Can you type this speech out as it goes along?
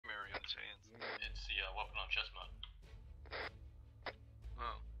It's the weapon on chest mod.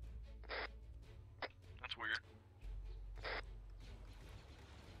 Oh. That's weird.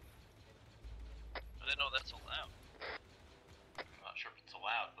 I didn't know that's allowed. I'm not sure if it's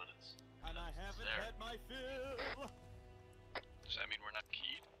allowed, but it's. And I haven't there. had my fill. Does that mean we're not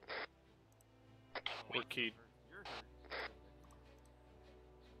keyed? We're keyed. You're hurt.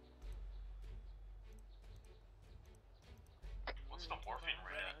 What's the morphine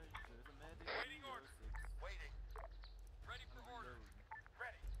rate at? Waiting order. Waiting. Ready for order.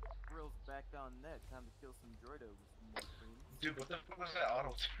 Ready. Grill's back on net. Time to kill some droidos. Dude, what the fuck was that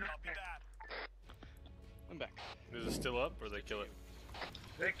auto turn? Copy that. I'm back. Is it still up or they kill it?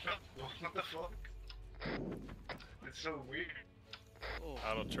 They killed. What the fuck? It's so weird. Oh.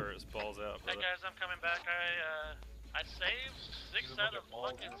 Auto turrets balls out, Hey brother. guys, I'm coming back. I saved 6 out of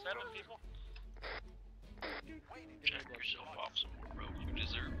fucking 7 people. Jack yourself off some more, bro. You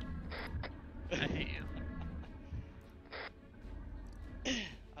deserve it. I hate you.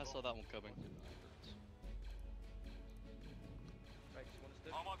 I saw that one coming.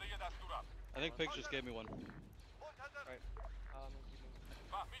 I think Pigs just gave me one. Right.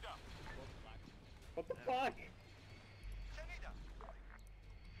 What the fuck?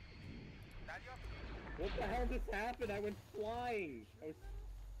 What the hell just happened? I went flying. I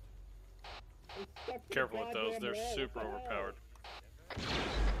was stuck to the Careful with those, goddamn they're wall. super What the hell? overpowered.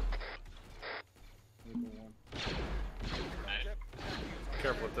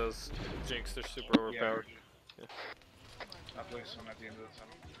 Careful with those, Jinx, they're super overpowered. Yeah. I placed one at the end of the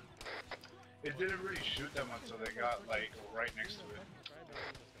tunnel. It didn't really shoot that much, so they got like right next to it.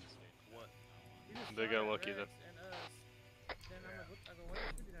 They got lucky then.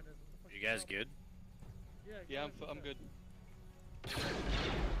 You guys good? Yeah, I'm good.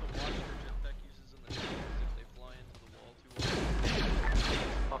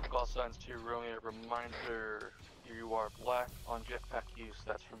 Off call signs to Romeo. Reminder, you are black on jetpack use.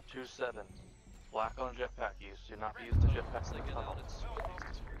 That's from 2-7. Black on jetpack use. Do not use the jetpack in the tunnel.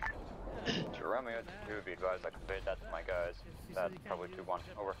 To Romeo, 2, be advised I conveyed that to my guys. That's probably 2-1.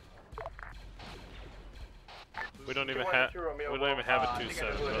 Over. We don't even have a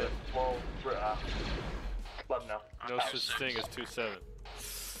 2-7, brother. Let them know. No such thing as 2-7.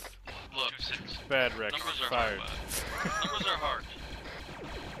 Look, Bad record. numbers are Fired. hard. Numbers are hard.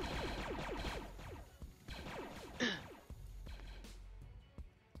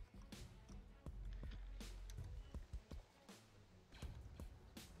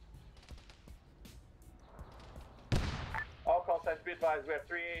 All call signs, be advised, we have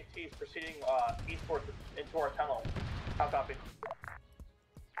 3 ATs proceeding eastward into our tunnel. How copy?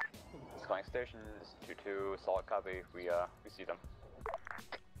 Skying station is 2-2, solid copy. We see them.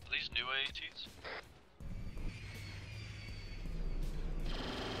 Are these new AATs?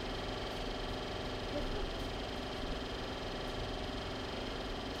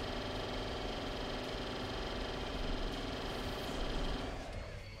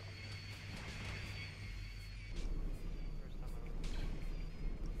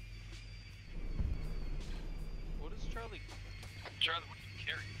 What is Charlie? Charlie, what do you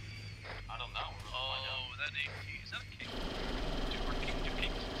carry? I don't know. Oh, that AT. Is that a king? Do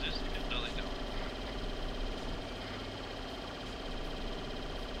kings exist again? No, they don't.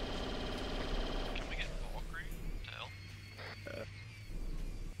 Can we get Valkyrie to help?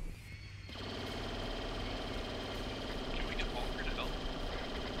 Can we get Valkyrie to help?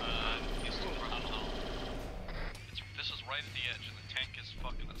 He's still I don't know. This is right at the edge and the tank is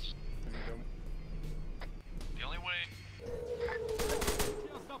fucking us. The only way...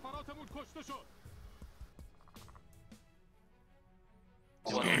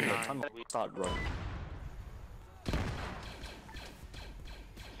 Start rolling.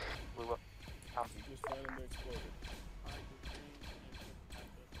 Blew up. Just randomly exploded.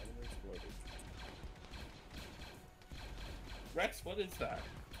 Randomly exploded. Rex, what is that?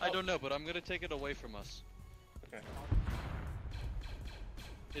 I don't know, but I'm gonna take it away from us. Okay.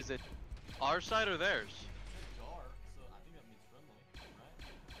 Is it our side or theirs?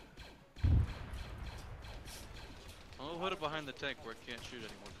 I'm gonna put it behind the tank where it can't shoot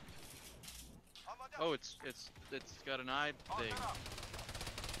anyone. Oh, it's got an eye thing.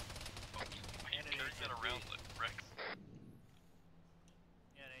 You carry that around like Rex.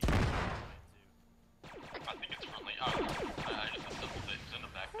 I think it's friendly. I don't know. I just have double things in the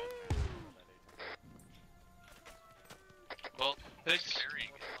backpack. Well, Biggs,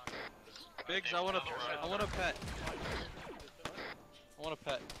 Biggs, I want a pet. I want a pet.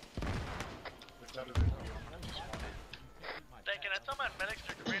 Hey, can I tell my medics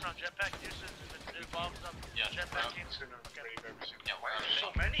to green on jetpack usage if it involves them jetpacking? Okay. Yeah, why are there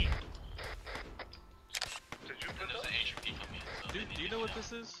So many? what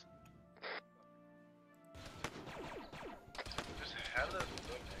this is? There's hella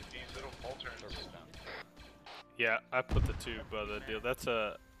these little alternates. Yeah, I put the tube by the deal. That's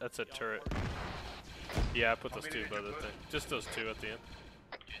a turret. Yeah, I put those two by the thing. Just those two at the end.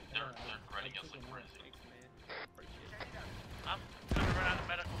 They're grinding us like crazy. I'm gonna run out of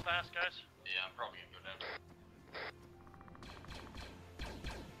medical fast, guys. Yeah, I'm probably gonna go down.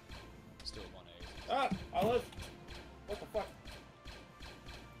 Still 1A. Ah, I live. What the fuck?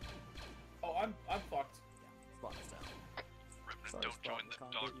 Oh, I'm fucked. Spawn is down. Revenant, don't join the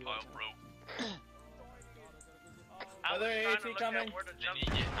dog pile, bro. I Are was there trying AT to look coming? at where to jump need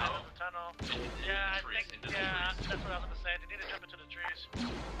to get out out. of the tunnel. Into Yeah, I the trees, think, into the yeah, trees. that's what I was gonna say. They need to jump into the trees.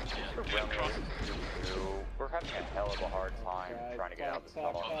 We're having a hell of a hard time trying to get out of this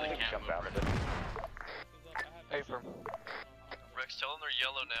tunnel. They can't Jump move out of right it. Hey, firm. Rex, tell them they're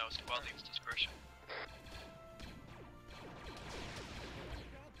yellow now. Squad leads discretion.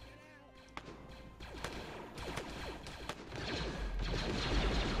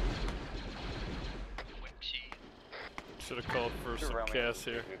 Should have called for some cast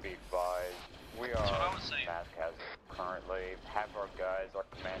here. To be advised, we That's what I are was saying. Mascas currently. Half our guys, our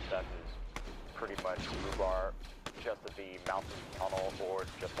command staff is pretty much Rubar, just at the mouth of the tunnel or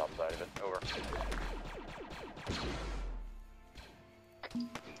just outside of it. Over. He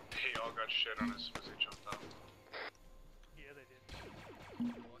all got shit on as soon as he jumped out. Yeah, they did.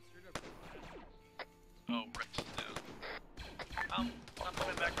 Oh, Rex is down. I'm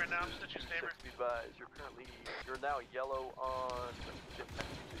coming back right now. I'm just at you, Stammer. Be advised, you're now yellow on jetpack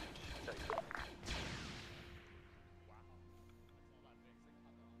usage.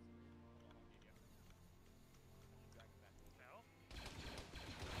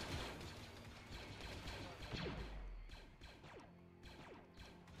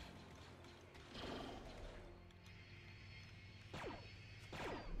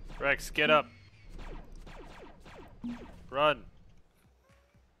 Rex, get up. Run.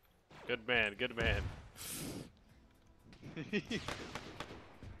 Good man, good man.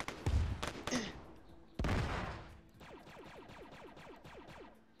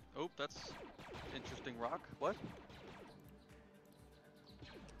 Oh, that's interesting rock. What?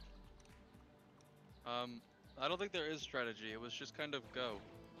 I don't think there is strategy. It was just kind of go.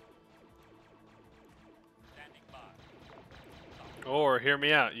 Standing by. Or, hear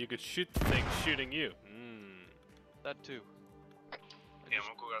me out, you could shoot the thing shooting you. That too. Yeah, I'm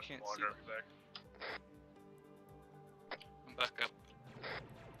gonna go grab some can't water. see I'll be back. I'm back up.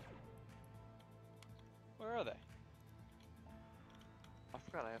 Where are they? I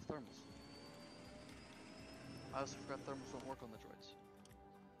forgot I have thermals. I also forgot thermals don't work on the droids.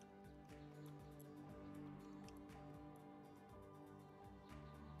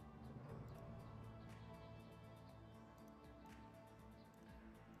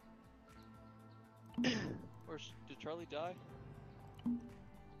 Did Charlie die?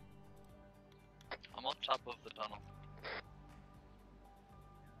 I'm on top of the tunnel.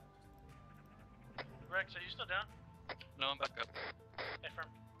 Rex, are you still down? No, I'm back up. Hey, firm.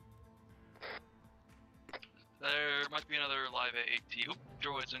 There might be another live AAT. Oop,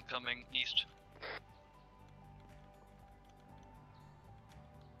 droids incoming east.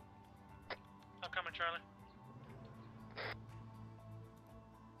 I'm coming, Charlie.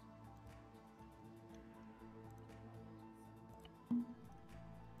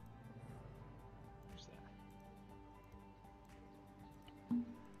 Where's that?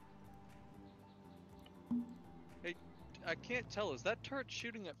 Hey, I can't tell. Is that turret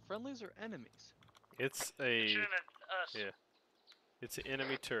shooting at friendlies or enemies? It's They're a... shooting at us. Yeah. It's an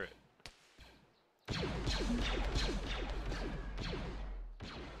enemy turret. I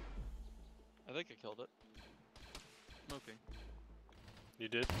think I killed it. Smoking. You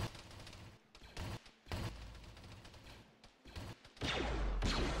did?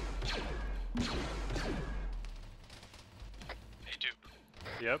 Hey, dude.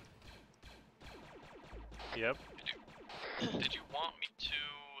 Yep. Yep. Did you want me to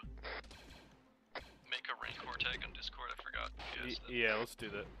make a Rancor tag on Discord? I forgot. If you guys did. Yeah, let's do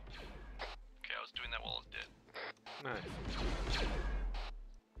that. Okay, I was doing that while I was dead. Nice.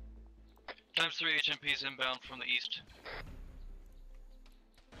 Times 3 HMPs inbound from the east.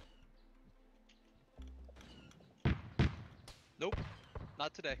 Nope.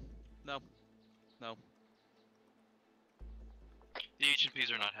 Not today. No. No. The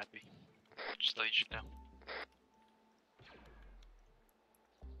HMPs are not happy. Just to let you know.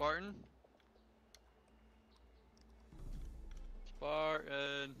 Spartan.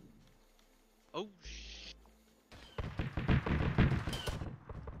 Spartan. Oh sh.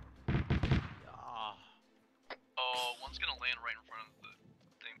 Ah. Oh, one's gonna land right in front of the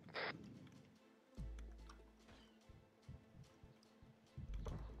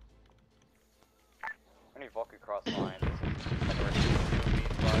cross line. This is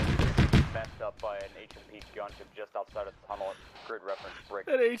being messed up by an H&P gunship just outside of the tunnel. Grid reference break.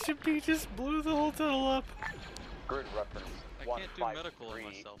 That H&P just blew the whole tunnel up. Grid reference I can't do medical on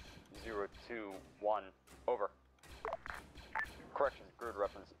myself. 153-021. Over. Correction, grid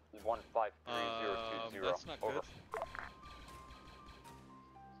reference 153020. That's not over. good.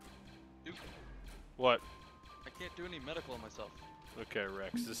 Dude, What? I can't do any medical on myself. Okay,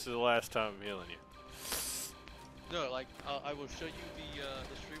 Rex. This is the last time I'm healing you. No, like, I will show you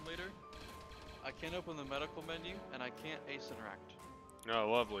the stream later. I can't open the medical menu, and I can't ace interact.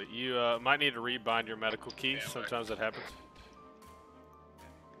 Oh, lovely. You might need to rebind your medical keys. Sometimes that happens.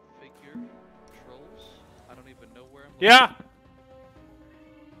 Figure, controls. I don't even know where I'm. Yeah.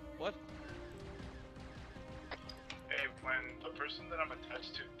 What? Hey, when the person that I'm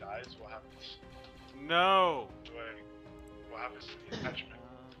attached to dies, what happens? No. What happens to the attachment?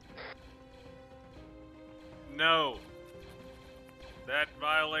 No. That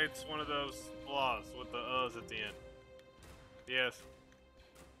violates one of those laws with the O's at the end. Yes.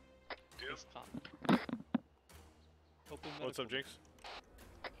 What's up, Jinx?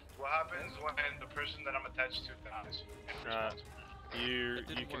 What happens when the person that I'm attached to dies? You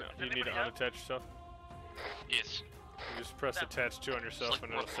need to unattach yourself. Yes. You just press attach to on yourself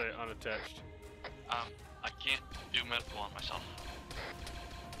and it'll say unattached. I can't do medical on myself.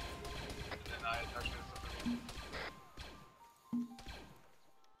 Then I attach myself.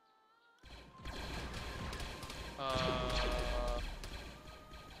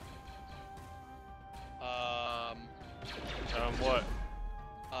 What?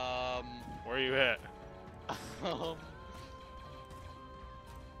 Where are you at?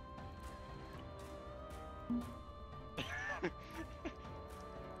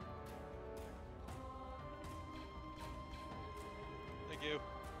 Thank you.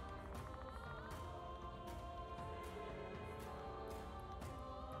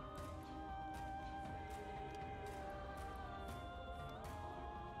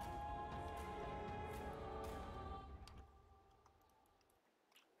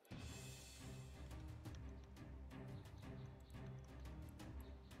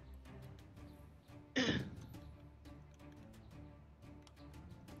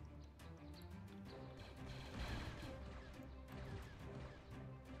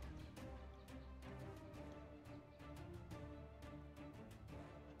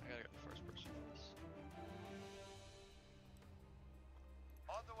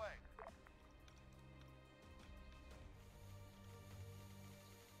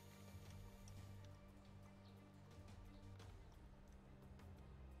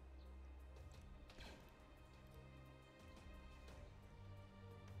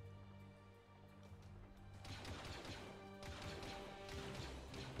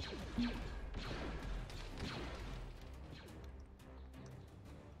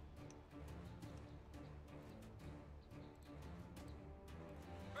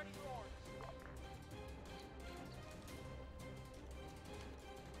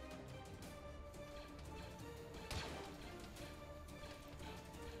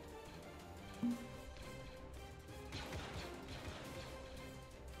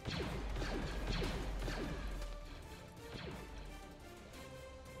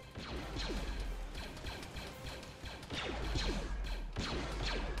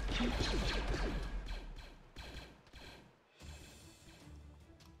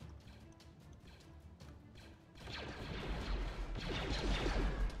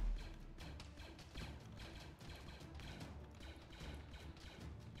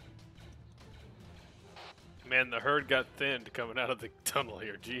 Man, the herd got thinned coming out of the tunnel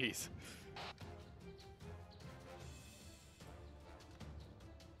here. Jeez.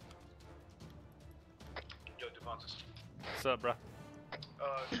 Yo, Devontis. What's up, bro?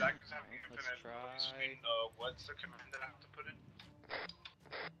 Zach is having infinite try. screen. What's the command that I have to put in?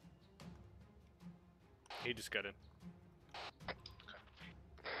 He just got in.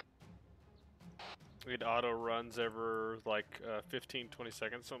 We had auto runs every like 15, 20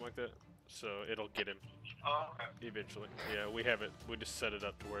 seconds, something like that. So it'll get him. Oh, okay. Eventually. Yeah, we have it. We just set it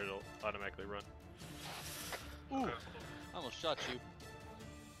up to where it'll automatically run. Ooh, I almost shot you.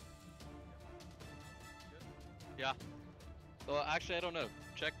 Yeah. Well, actually, I don't know.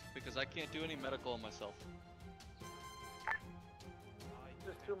 Check, because I can't do any medical on myself.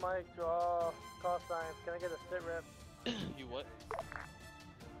 Just 2 mic, draw, call signs. Can I get a sit rep? You what?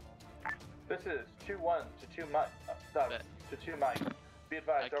 This is 2-1 to 2 mic. To 2 mic. Be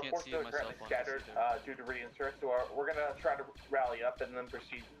advised, our forces are currently scattered due to reinsurance, so we're gonna try to rally up and then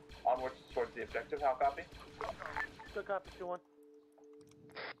proceed onwards towards the objective. How copy? Good copy, 2-1. What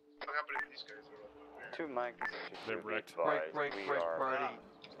happened to these guys? 2 Mike, They're wrecked. Right, we are party.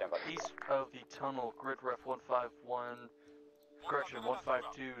 stand by. East of the tunnel, grid ref 151, correction,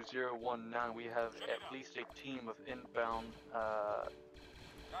 152019. We have at least a team of inbound,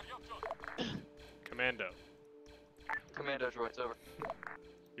 Commando. commando droids, over.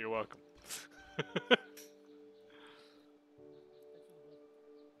 You're welcome.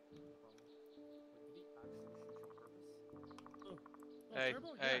 Hey,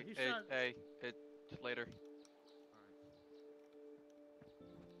 it's later.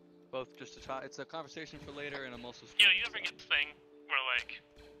 Both just it's a conversation for later, and I'm also. You ever get the thing where like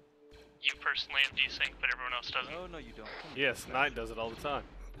you personally have desync, but everyone else doesn't? Oh no, you don't. Yes, Knight does it all the time.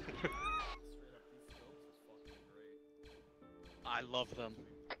 I love them.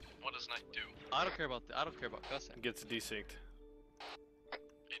 What does Knight do? I don't care about cussing. Gets desynced.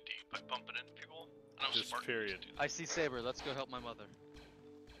 By bumping into people? I know Just Spark period. used to do I see Saber. Let's go help my mother.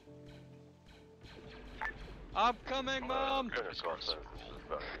 I'm coming, Mom! Valkyrie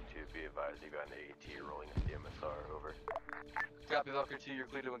 2, be advised you got an AT rolling into the MSR, over. Copy, Valkyrie 2, you're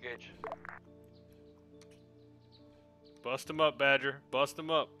clear to engage. Bust him up, Badger. Bust him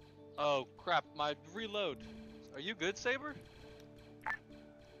up. Oh crap, my reload. Are you good, Saber?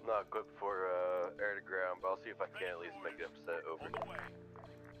 Not equipped for air to ground, but I'll see if I can at least make it upset, over.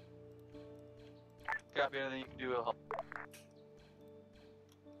 Copy, anything you can do will help.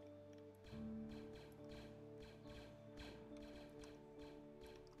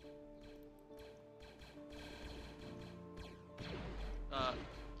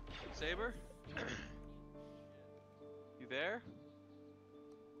 Saber? You there?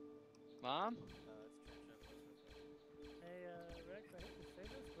 Mom? Hey, Rex, I hate to say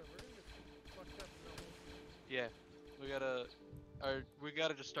this, but we're gonna get fucked up. Yeah, we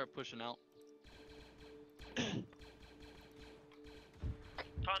gotta just start pushing out.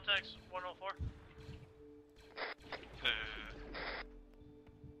 Context 104.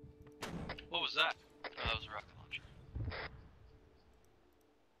 What was that? Oh, that was a rocket launcher.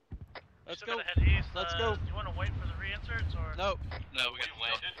 Let's Still go. gotta head east. Let's go. You want to wait for the reinserts or? No. No, we got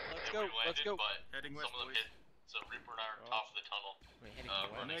landed. Let's Yeah, go. we landed, Let's go. But Heading some west, of them boys. hit. So Reaper and I are top of the tunnel. Wait, heading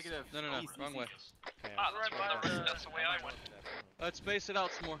running. Negative. No, wrong way. Okay, Ah, Right by the- that's the way I went. Let's space it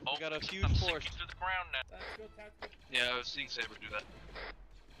out some more. Oh, We got a I'm huge sinking forest. through the ground now. Tactical, tactical. Yeah, I was seeing Saber do that.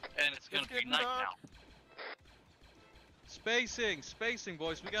 And it's gonna be getting night dark. now. Spacing,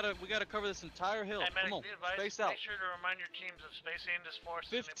 boys. We gotta cover this entire hill. Hey, Come medic, on, be advised, space out. make sure to remind your teams of spacing this force.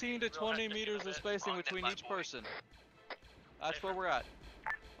 15 to 20 meters of spacing between each person. That's where we're at.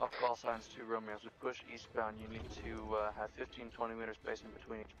 Off call signs 2 Romeo. As we push eastbound, you need to have 15-20 meters spacing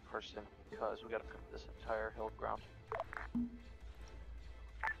between each person because we gotta cover this entire hill ground.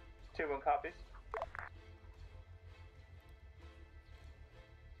 2-1 copies.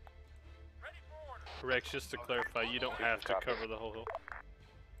 Rex, just to clarify, you don't have to cover the whole hill.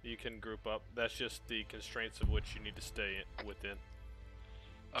 You can group up. That's just the constraints of which you need to stay within.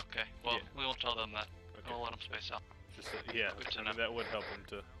 Okay, well, Yeah. we won't tell them that. Okay. We'll let them space out. Just yeah, Good to I know. mean, that would help them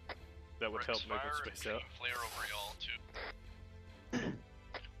to. That would help make it space out. Flare over y'all too.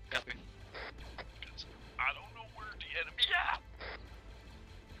 Copy. 'Cause I don't know where the enemy. Yeah.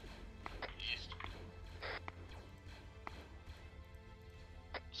 East.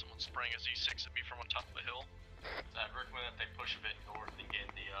 Someone sprang a Z6 at me from on top of the hill. I recommend that they push a bit north and get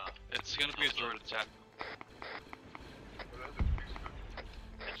the It's gonna be a droid attack.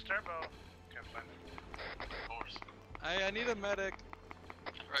 It's turbo. Can't find it. Of course. I need a medic.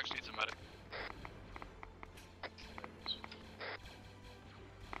 Rex needs a medic.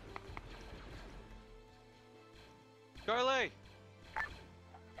 Carly.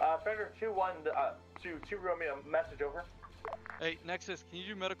 Fender 2-1 to Romeo. Message over. Hey, Nexus, can you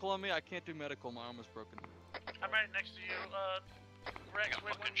do medical on me? I can't do medical. My arm is broken. I'm right next to you. I Rex, got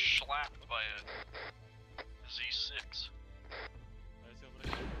wait, fucking slapped by a Z6.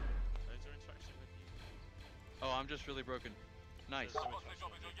 Oh, I'm just really broken. Nice.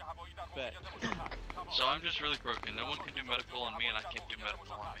 Bet. So I'm just really broken. No one can do medical on me, and I can't do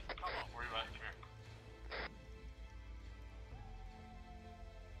medical on me. Where you at? Come here.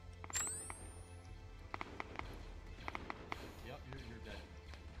 Yep, you're dead.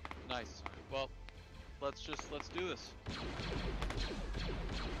 Nice. Well, let's do this. Rex,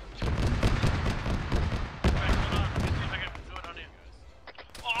 hold on. Let me see if I can do it on you.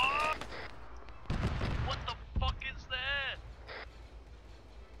 Oh! What the fuck is that?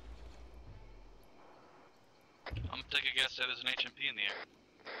 I'm gonna take a guess that there's an HMP in the air.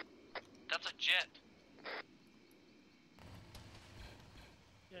 That's a jet.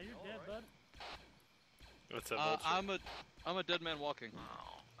 Yeah, you're dead, bud. What's that? Vulture? I'm a dead man walking.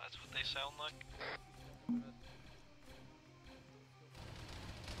 Oh, that's what they sound like?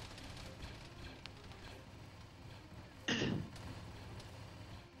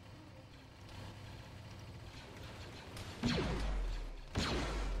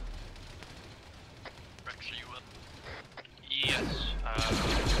 Rex, are you up? Yes.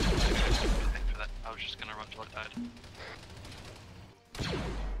 After that, I was just gonna run till it died.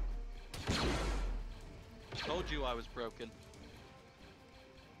 Told you I was broken.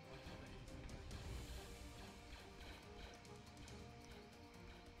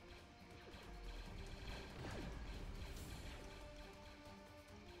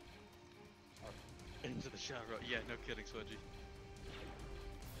 Into the shower. Yeah, no kidding, Swedgy.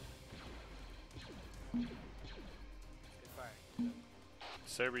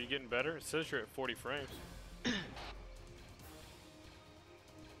 Saber, you getting better? It says you're at 40 frames.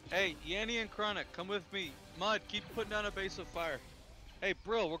 Hey, Yanni and Chronic, come with me. Mud, keep putting down a base of fire. Hey,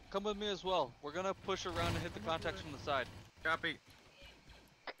 Brill, come with me as well. We're gonna push around and hit the contacts from the side. Copy.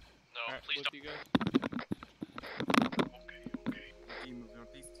 No, right, please both don't. you guys. Okay. You move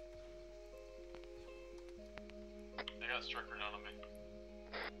northeast. They got Striker down on me.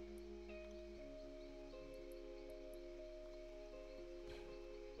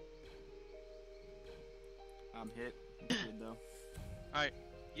 I'm hit. Good though. Alright,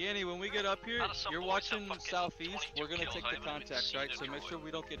 Yanni, when we get up here, you're watching southeast. We're gonna take the contacts, right? So make sure we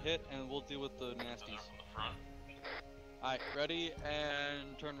don't get hit, and we'll deal with the nasties. Alright, ready,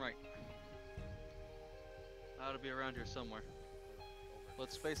 and turn right. Ought to be around here somewhere.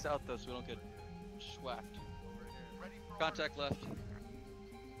 Let's space out though, so we don't get schwacked. Contact left.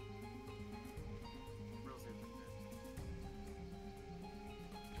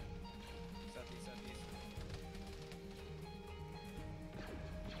 Southeast, southeast.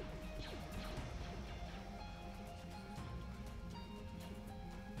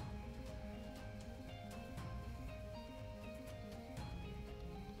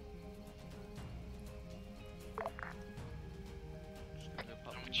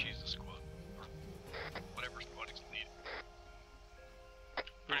 I'm with cheese the squad. Or whatever squad is lead.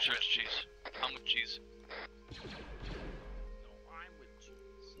 Pretty sure it's cheese. I'm with cheese. No, I'm with cheese.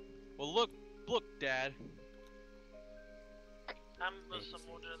 Well, look, Dad. I'm with some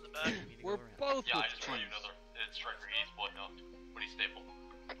wounded in the back. We're both Yeah, I with just want you cheese. to know it's Striker. He's blood now, but he's stable.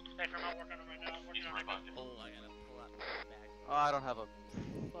 Hey, I'm not working on it right now. I'm working He's on it right now. revived. Oh, I gotta pull out my bag. Oh, I don't have a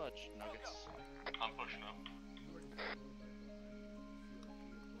fudge nuggets. I'm pushing up.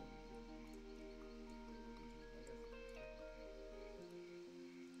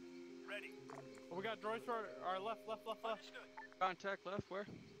 Ready. Oh, we got droids for our left. Contact left, where?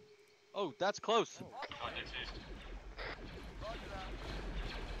 Oh, that's close. Contacts east.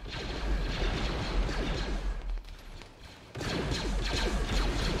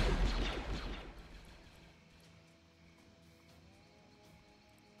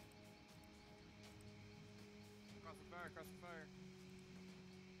 Cross the fire.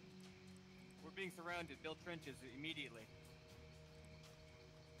 We're being surrounded. Build trenches immediately.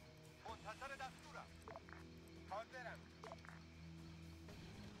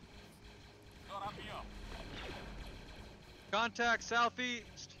 Contact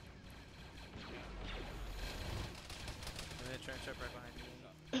southeast. Trench up right behind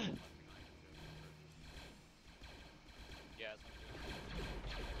me. Yeah, it's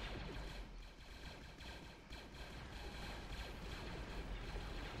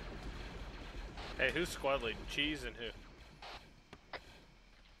Hey, who's squad leading? Cheese and who?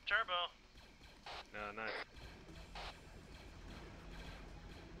 Turbo. No, nice.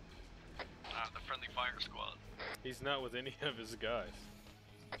 The friendly fire squad. He's not with any of his guys.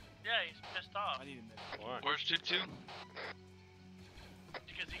 Yeah, he's pissed off. I need a minute. Why? Where's 2-2?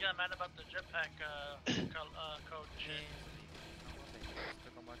 Because he got mad about the jetpack code shit.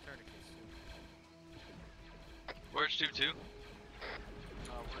 Took on my tourniquets too. Where's 2-2?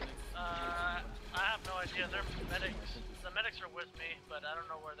 I have no idea. They're medics. The medics are with me, but I don't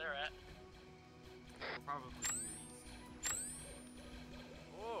know where they're at. We're probably to the east.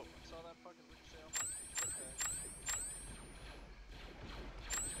 Whoa, I saw that fucking ricochet on my jetpack.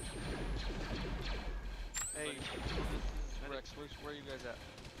 Hey, this is Rex. Where are you guys at?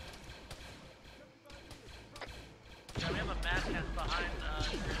 Yeah, we have a mad cast behind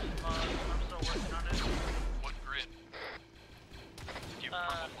I'm still working on it. What grid? Do you have a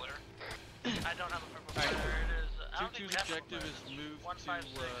purple flare? I don't have a purple flare. It is. I don't think 2-2's we have objective purple is flares. move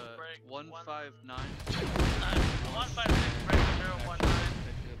 156 to break. 159. 156 break 019.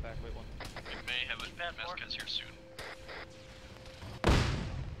 Back, wait one. We may have a mezcaz here soon.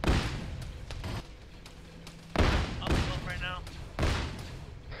 I'll be up right now.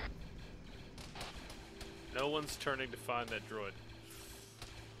 No one's turning to find that droid.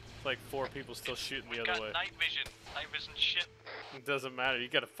 It's like 4 people still shooting the other way. Night vision shit. It doesn't matter. You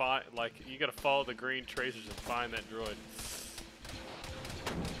gotta find, you gotta follow the green tracers and find that droid.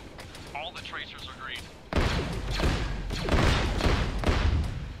 All the tracers are green.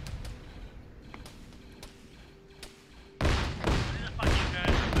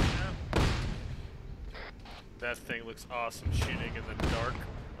 That thing looks awesome shooting in the dark.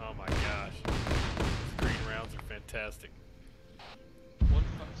 Oh my gosh. Those green rounds are fantastic.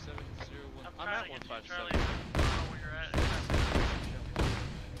 15701. I'm at 157. Charlie. I don't know where you're at.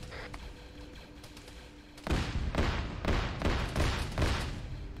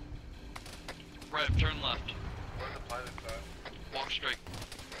 Rev, turn left. Where are the pilots at? Walk straight.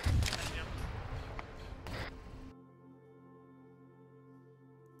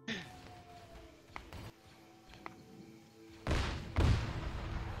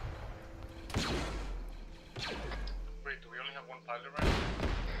 Wait, do we only have one pilot right now?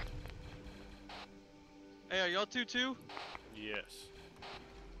 Hey, are y'all 2-2? Yes.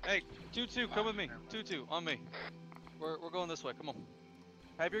 Hey, 2-2, come with me. 2-2, on me. We're going this way, come on.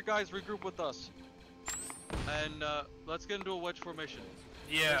 Have your guys regroup with us. And let's get into a wedge formation.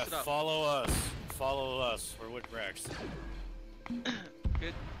 Yeah, follow us. Follow us. We're with Rex.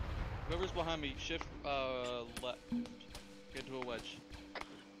 Get whoever's behind me, shift left. Get into a wedge.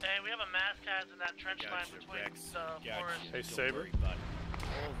 Hey, we have a mask has in that trench line between the forest. Hey, Saber.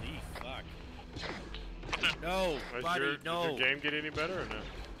 Holy fuck. No, buddy, Did your game get any better or no?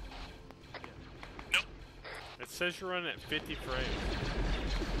 Nope. It says you're running at 50 frames.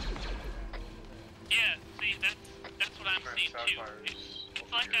 Yeah, see, that's what I'm seeing too.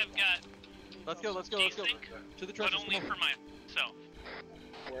 It's like I've got. Let's go. To the trenches, but only for myself.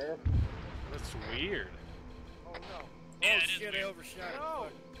 Where? That's weird. Oh no. Yeah, Oh it is shit, weird. I overshot No.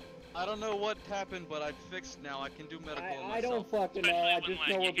 it. I don't know what happened, but I fixed now. I can do medical on myself. I don't fucking know. I just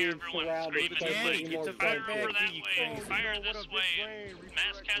know we're being surrounded. Jake, get the Fire fuck over back, that you way, crazy. fire What a this big way, brain,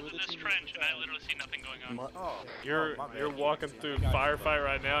 mask has in Redirect. this trench, and I literally see nothing going on. Oh. You're walking through firefight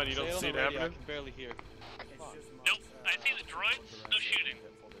right now and you Say don't on see the it radio, happening? I can barely hear. Nope, I see the droids, no shooting.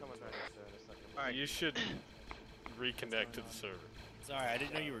 Alright. You should reconnect to the server. Sorry, I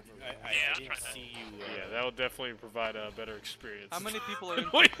didn't know you were. I I'll didn't try that. see you. Yeah, that will definitely provide a better experience. How many people are in?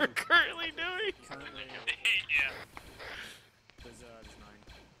 what you're currently doing? Yeah. There's 9.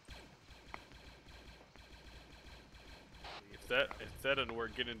 If that doesn't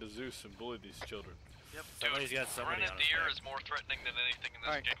work, get into Zeus and bully these children. Yep, Somebody's got somebody on his Grenadier back. is more threatening than anything in this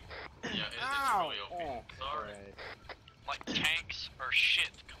Alright. game. Yeah, it's Ow! really OP. Sorry. Like, tanks are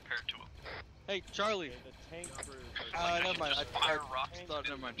shit compared to them. Hey, Charlie. The tank crews Like, Never mind. just fire rocks thought,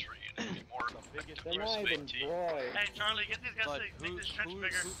 into never mind. infantry and it'd be more They're not even droids. Hey, Charlie, get these guys But to make this trench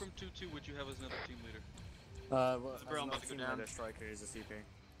bigger. who from 2-2 would you have as another team leader? Well, Bro, I'm about to go down. Striker, he's a CP.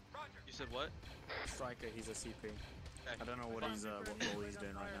 You said what? Striker, he's a CP. Okay. I don't know what he's what role he's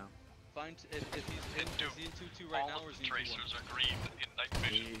doing right now. Find if he's in 2-2 right now all or of is the he in 2-1? tracers are green in night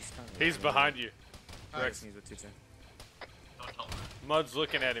vision. He's behind you. Rex. Rex. He's with 2-2. Don't tell me. Mud's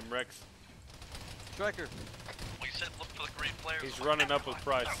looking at him, Rex. Striker. We said look for the green players. He's running up with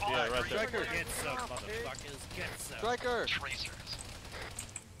Price. Yeah, right there. Striker. Get some, motherfuckers. Get some. Striker. Tracers.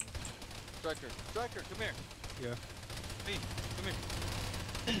 Striker, come here. Yeah. Me, come here.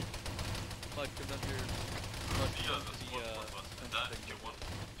 Bud, come down here. Bud, Yeah, come this to is what the, was that. Get one.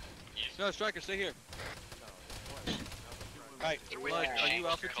 No, Striker, stay here. Alright, Bud, are you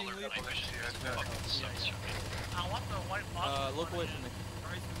Alpha Team Lead? I want the white box. Look away from me.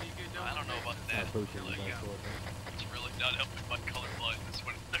 I don't know about that. It's really not helping my color blindness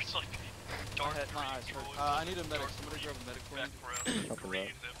when there's like dark My eyes hurt. I need a medic. Somebody grab a medic for me. background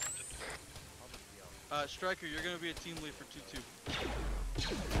green. Striker, you're gonna be a team lead for 2-2.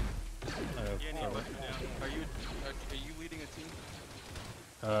 Are you leading a team?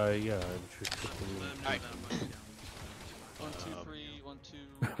 Yeah, I'm sure. Alright. 1, 2, 3, 1, 2.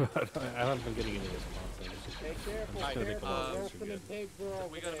 I haven't been getting any response. Hey, careful, Alright, careful. Wilson and Pigs are over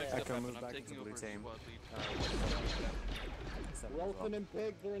We gotta make there. stuff happen. I'm taking over squad lead. Wilson and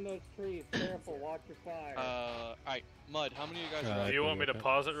Pigs are in those trees. Careful, watch your fire. Alright, Mud, how many of you guys are Do you want me to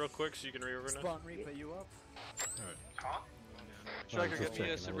pause it real quick so you can reorganize? Spawn Reaper, you up? Huh? Striker, get me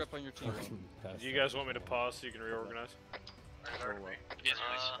a sit rep on your team. Do you guys want me to pause so you can reorganize? Yes, please.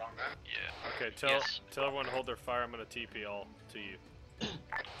 Yeah. Okay, tell everyone to hold their fire. I'm gonna TP all to you.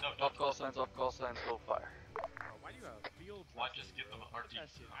 Off call signs, go fire. Why do you have field? Why just get them RT?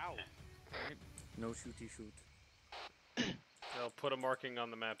 Ow. No shooty shoot. I'll put a marking on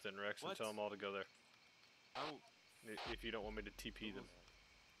the map then, Rex, and What? tell them all to go there. Oh. If you don't want me to TP them.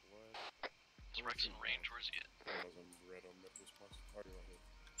 Is Rex in range? Where's he at? Red on mid response. Already right here.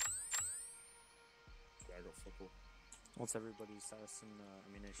 Yeah, I go football. Once everybody's and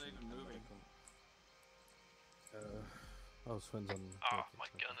ammunition. moving. Oh, Sven's on. Ah, my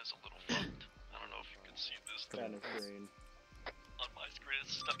gun is a little fucked. I don't know if you can see this. Kind of green. On my screen,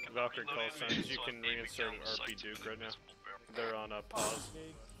 it's stuck in Valkyrie the call reloading signs. menu, You so can I'm aiming reinsert down the RP sights Duke with right now. invisible barrel. They're on pause.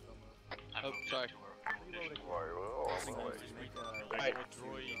 Oh, sorry.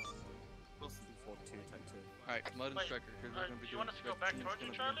 Alright, Mud and Wait, Striker, because we're going to be do you doing want us to go back team's towards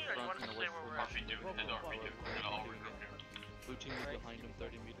you, gonna be Charlie, or you in want us front to and stay away where we're from at? us. Blue team is Right. behind him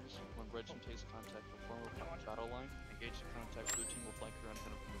 30 meters. When Regin takes contact, the former battle line. Engage the contact, blue team will flank around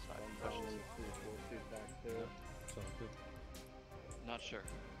him from the side. Sounds good. Not sure.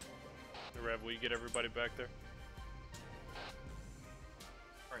 Hey, Rev, will you get everybody back there?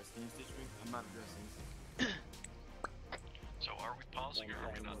 Alright, can you stitch me? I'm not addressing. So are we pausing or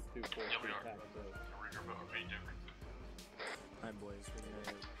are we not? Yeah, we are. Alright, boys, we're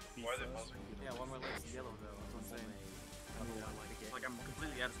gonna beat Why are they first. pausing? Yeah, one more leg's yellow though, that's what I'm saying. Like I'm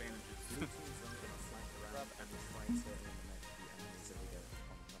completely out of bandages. Blue team's then gonna flank around and try to eliminate the enemies that we get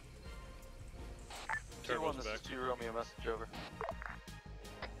on top. 2-1, this is 2 Romeo, message over.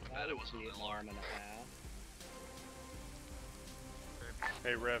 Bet it was an alarm. And a half.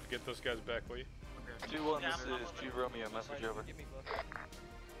 Hey, Rev, get those guys back, will you? 2-1, this is 2 Romeo, message over.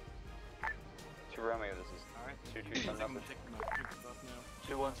 2 Romeo, this is 2-2 send message.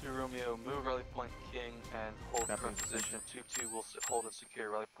 2-1, 2 Romeo, move rally point King and hold current position. 2-2 will hold and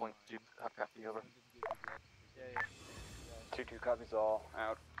secure rally point Duke. Copy, over. 2-2 copies all,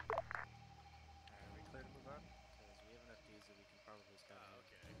 out. Are we clear to move on? Because we have enough Ds that we can probably stop.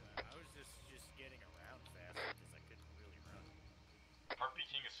 Okay. I was just getting around faster because I couldn't really run. RP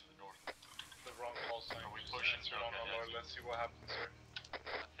King is to the north. The wrong call sign. Are we pushing Turn on alert. Let's see what happens, sir.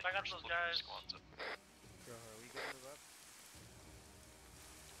 I got those guys. Bro, are we good to move up?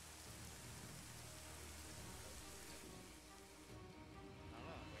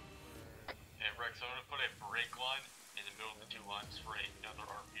 Hey, Rex, I'm gonna put a break line in the middle of the two lines for another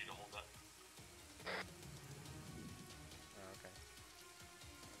RP to hold up. Oh, okay.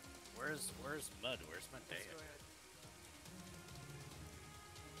 Where's Mud? Where's my day?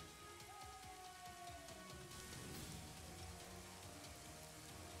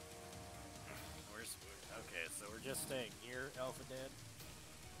 Okay, so we're just staying here, Alpha Dad.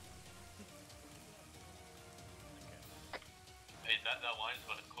 Hey, that line is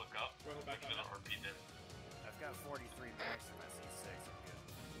about to click up. Look at the RP there. I've got 43 max in my C6. I'm good.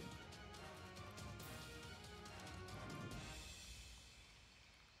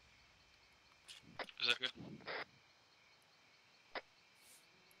 Is that good?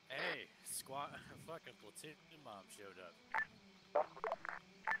 Hey, squad, fucking platoon mom showed up.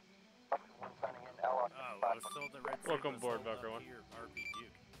 Oh, I was told the red Welcome was aboard, holding Valkyrie up 1. here, RP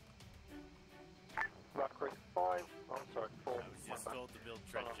Duke. Valkyrie 5, I'm sorry, 4. I was just told to build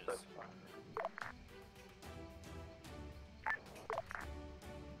trenches.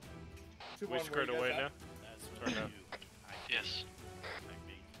 We squared away now? That's what Turn I up. do. Yes. I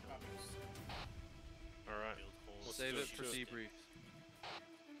make holes. Alright. Build holes. Let's Save do it for this. debrief.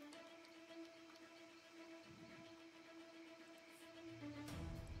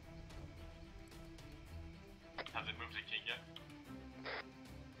 Have they moved the King yet?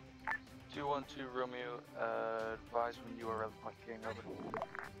 2-1, 2 Romeo, advise when you are rally point King, over.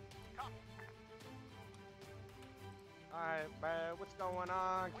 Alright, man, what's going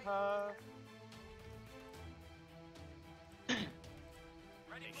on, cuz? I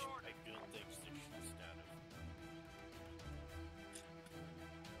build things that shoots out of.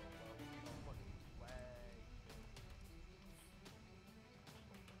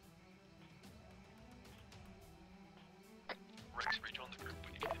 Rex, rejoin the group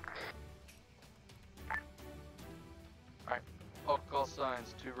when you can. Alright, all call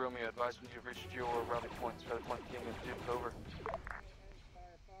signs, 2 Romeo, advise when you've reached your rally points, rally point King and Duke, over.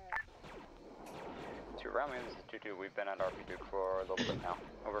 2 Romeo, this is 2-2. We've been at RP Duke for a little bit now.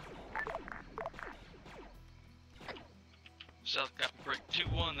 Over. South Cap break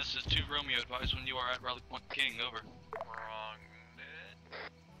 2-1, this is 2 Romeo, advise when you are at rally point King, over. Wrong.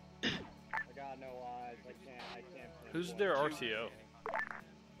 I got no eyes. I can't. Who's their RTO?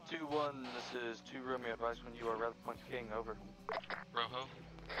 2-1, this is 2 Romeo, advise when you are rally point King, over. Rojo,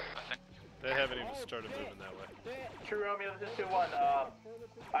 I think. They haven't even started moving that way. True Romeo, this is 2-1.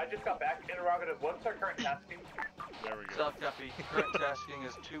 I just got back. Interrogative, what's our current tasking? There we go. South Copy, current tasking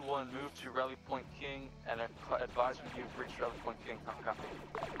is 2-1, move to rally point King and advise when you've reached rally point King, copy.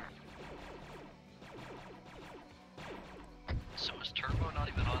 So is Turbo not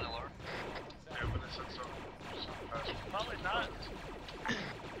even on LR? there when they said so. Probably not.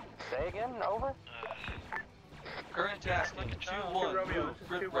 Say again, over? Current tasking, 2-1, move,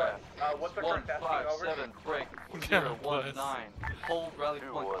 grid ref. What's the current tasking, over? 157, break, 019, hold rally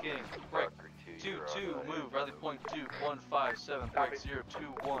point king, break, 22, move, rally point 2, 157, break,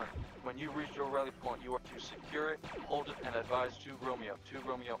 021. When you reach your rally point, you are to secure it, hold it, and advise 2 Romeo. 2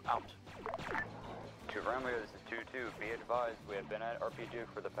 Romeo out. 2 Romeo, this is 2-2. Be advised, we have been at RPG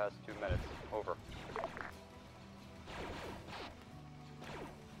for the past 2 minutes. Over.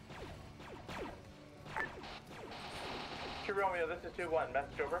 Romeo, this is 2-1.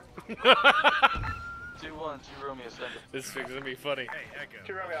 Message over. 2-1, 2 Romeo, send it. This thing's gonna be funny. Hey, Echo.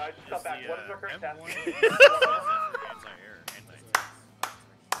 2 Romeo, I just got back. What is our current task?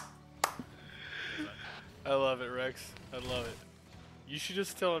 I love it, Rex. I love it. You should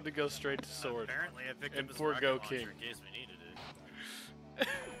just tell him to go straight to sword. Apparently, I picked and up forego king. in case we needed it.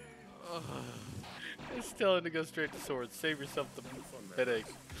 Just tell him to go straight to sword. Save yourself the headache.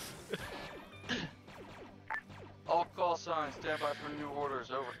 All call signs, stand by for new orders,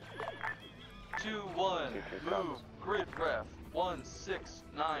 over. 2-1, move, grid ref,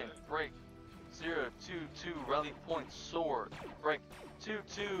 169, break, 022, rally point sword, break,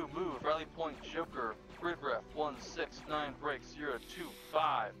 22, move, rally point joker, grid ref, 169, break,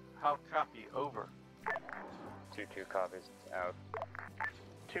 025, how copy, over. 2-2 copies, out.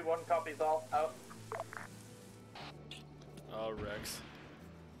 2-1 copies all, out. Oh, Rex.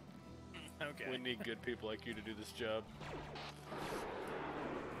 Okay. We need good people like you to do this job.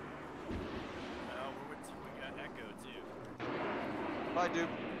 We got Echo too. Bye, dude.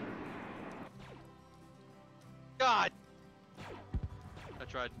 God! I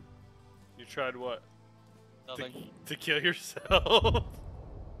tried. You tried what? Nothing. To kill yourself?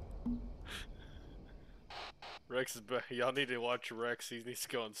 Rex is back. Y'all need to watch Rex. He needs to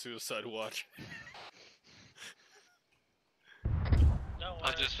go on suicide watch.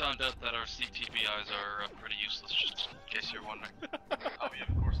 I just found out that our CTBIs are pretty useless, just in case you're wondering. Oh yeah,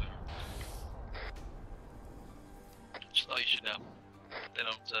 of course they are. Just thought you should know. They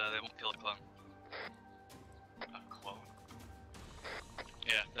won't kill a clone. A clone?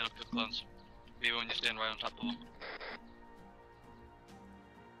 Yeah, they don't kill clones. Even when you stand right on top of them.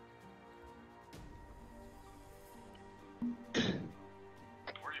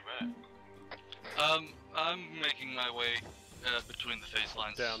 Where are you at? I'm making my way between the phase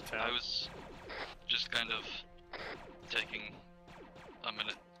lines. Downtown. I was just kind of taking a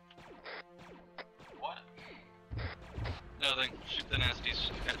minute. What? Nothing. Shoot the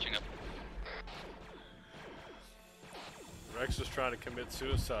nasties. Catching up. Rex is trying to commit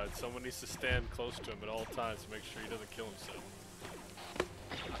suicide. Someone needs to stand close to him at all times to make sure he doesn't kill himself.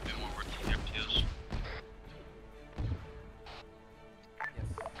 I've been more working the RPOs.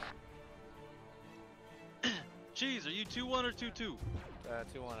 Cheese, are you 2-1 or 2-2? 2-1,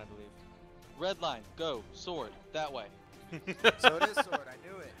 I believe. Red line, go, sword, that way. So it is sword, I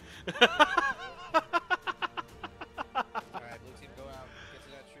knew it. Alright, blue team, go out, get to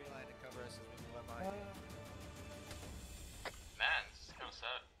that tree line and cover us as we move on by. Man, this is kind of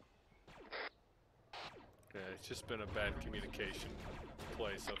sad. Yeah, it's just been a bad communication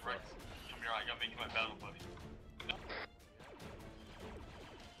play so far. Come here, I gotta make you my battle buddy.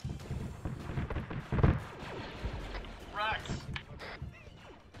 Rex!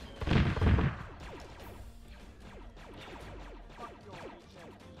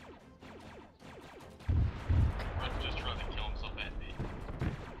 Rex just tried to kill himself at me.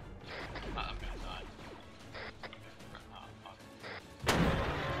 I'm gonna die.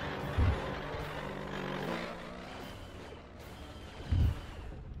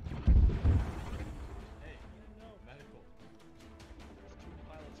 Hey, medical.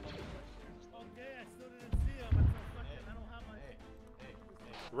 Okay, I still didn't see him until fucking I don't have my...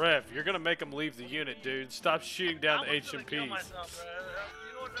 Rev, you're gonna make him leave the unit, dude. Stop shooting down the HMPs. You know what?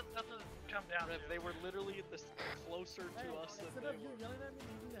 That doesn't come down to. They were literally closer to us than they were.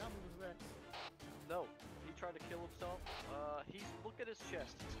 No, he tried to kill himself. Look at his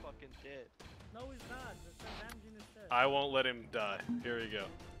chest. He's fucking dead. No, he's not. There's no damage in his chest. I won't let him die. Here we go.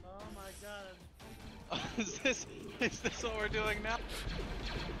 Oh my god. Is this what we're doing now?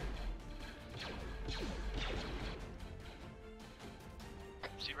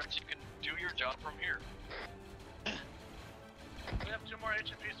 See, Rex, you can do your job from here. We have 2 more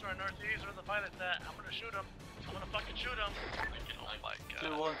HMPs to our northeast where the pilot's at. I'm gonna shoot him. I'm gonna fucking shoot him. Oh my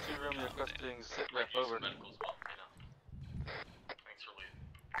god. 2-1, 2 room requesting sit rep over. Thanks for leaving.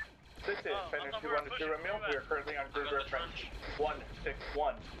 This is Fender 2-1 to 2 Romeo. We are currently on grid reference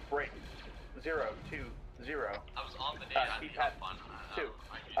 161, break, 020. 0. I was on the day. Keypad 2.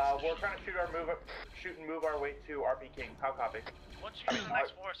 We're trying to shoot and move our way to RP King. How copy? What's your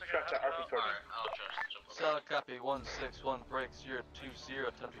next force? I gotta Stretch that RP towards me. I'll jump over. Solid copy, 161 break 020,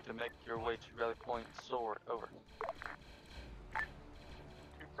 attempting to make your way to rally point sword, over.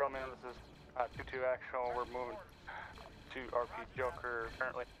 Romeo, this is 2-2 actual, we're moving to RP Joker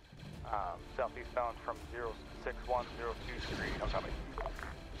currently, southeast bound from 061023, how copy?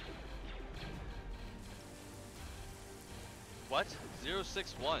 What?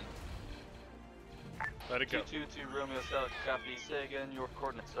 061? Let it go. 222 Romeo, solid copy, say again your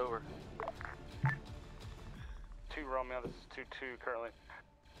coordinates, over. 2 Romeo, this is 2-2 currently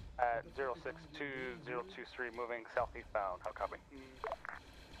at 062023, moving southeast bound, how copy?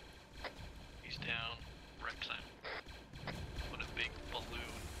 He's down. Wrecksign. What a big balloon.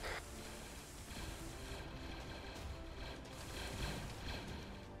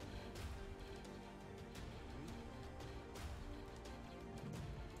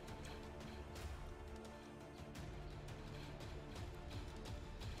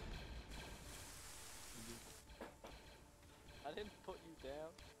 I didn't put you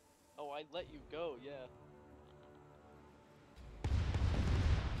down. Oh, I let you go, yeah.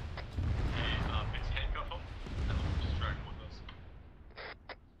 It's handcuff him, and we'll just drag him with us.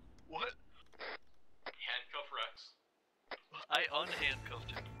 What? Handcuff Rex. I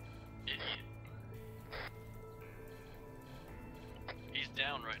unhandcuffed him. Idiot. He's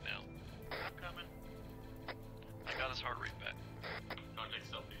down right now. I'm coming. I got his heart rate back. Contact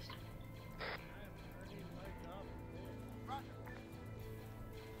southeast.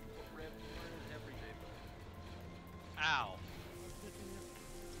 Ow.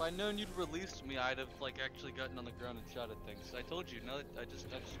 If I'd known you'd released me, I'd have like actually gotten on the ground and shot at things. I told you. No, I just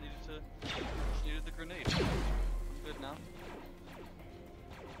needed the grenade. I'm good now.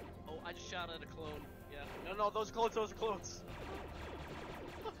 Oh, I just shot at a clone. Yeah. No, those clones are clones.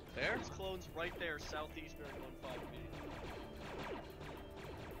 There? There's clones right there, southeast bearing 15 feet.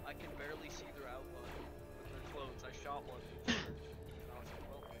 I can barely see their outline, but they're clones. I shot one. And I was like,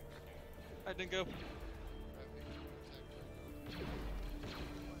 well. I didn't go.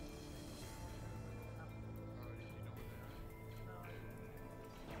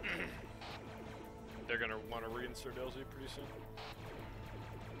 They're gonna want to reinsert LZ pretty soon.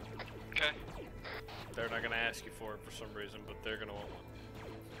 Okay. They're not gonna ask you for it for some reason, but they're gonna want one.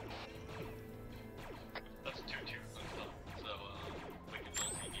 That's 2-2. So, we can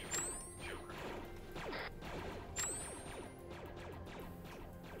LZ you, Joker.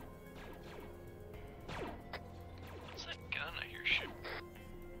 What's that gun I hear shooting?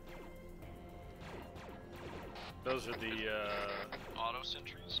 Those are the auto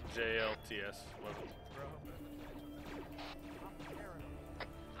sentries. JLTS weapons.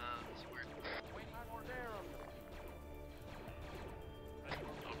 That's weird.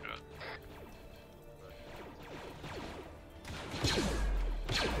 Oh god.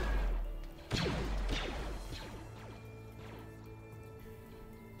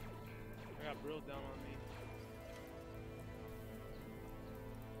 I got Brill down on me.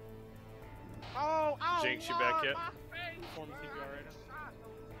 Oh, ow! Jinx, you back yet? Performance CPR right now.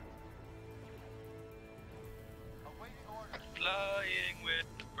 Flying with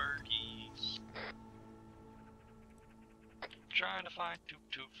the birdies. Trying to find Toot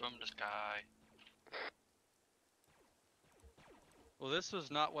Toot from the sky. Well, this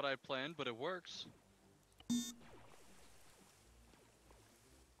was not what I planned, but it works.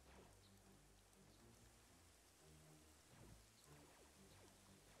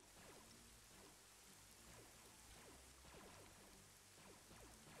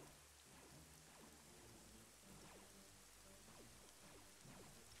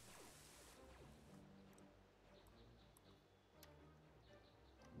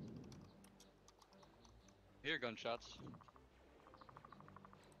 Here, gunshots.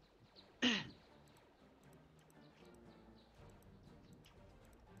 Oh,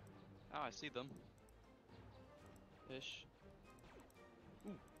 I see them. Ish.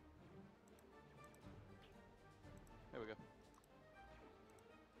 Ooh. There we go.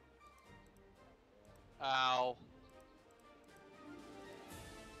 Ow.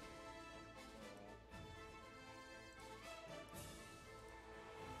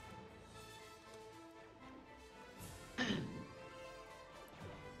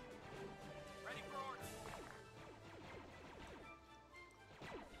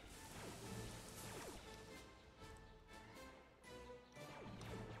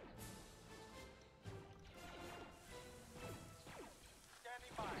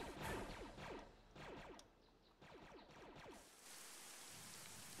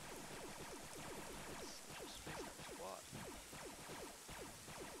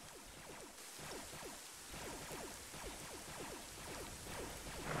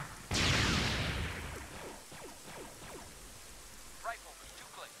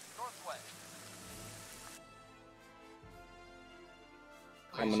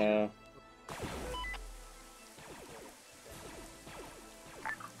 I'm gonna.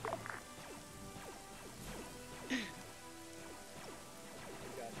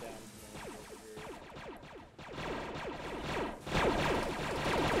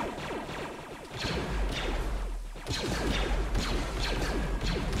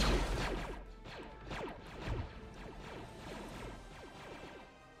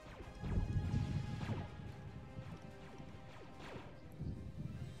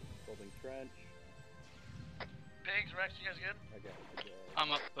 Trench. Pigs, Rex, you guys good?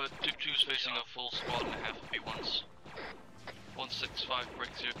 I'm up, 2-2's facing a full squad and a half of B1s. 165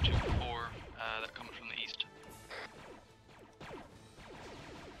 break 024, that coming from the east.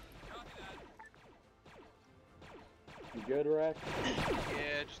 You good, Rex?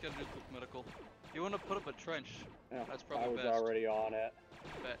 Yeah, just gotta do quick medical. You wanna put up a trench? Yeah, that's probably I was best. already on it.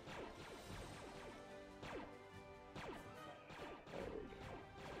 Bet.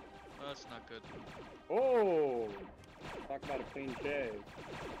 That's not good. Oh! Talk about a clean shave.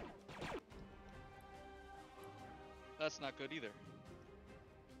 That's not good either.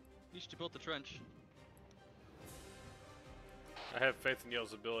 At least you built the trench. I have faith in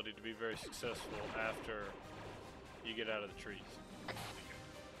y'all's ability to be very successful after you get out of the trees.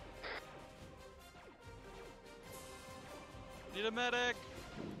 Need a medic!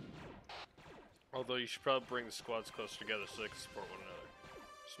 Although you should probably bring the squads closer together so they can support one another.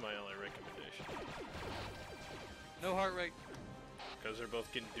 That's my only recommendation. No heart rate. Because they're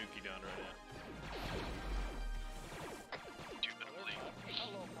both getting dookie down right now.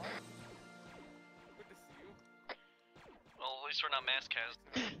 Hello, Mark. Good to see you. Well, at least we're not mass cast.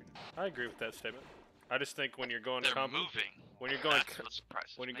 I agree with that statement. I just think when you're going They're to moving. when you're going That's what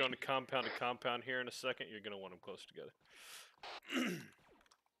surprises when you're me. going to compound here in a second, you're going to want them close together.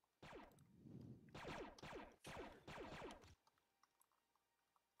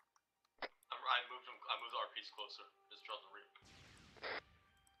 I moved our piece closer. Just draw the rear.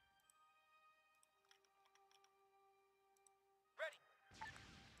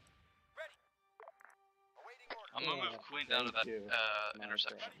 I'm gonna move Queen down to that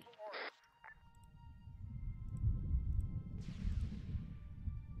intersection.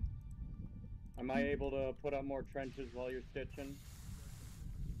 Am I able to put up more trenches while you're stitching?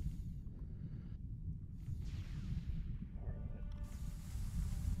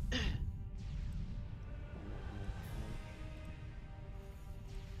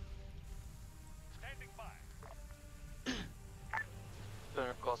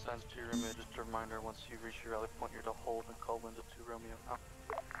 Center call signs to Romeo, just a reminder, once you reach your rally point, you're to hold and call winds of 2 Romeo. Out.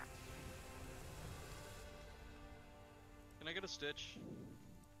 Can I get a stitch?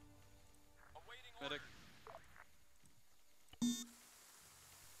 Medic. We'll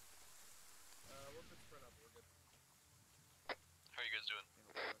just spread up, we're good. How are you guys doing?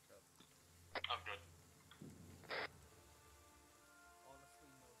 I'm good.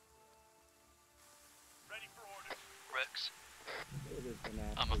 Honestly, no. Ready for orders. Rex. It is an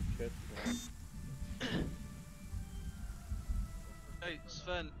absolute shit storm. Hey,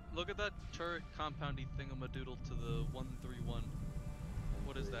 Sven, look at that turret compoundy thingamadoodle to the 131.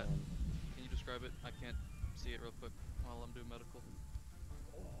 What is that? Can you describe it? I can't see it real quick while I'm doing medical.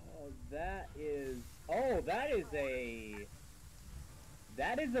 That is... Oh, that is a...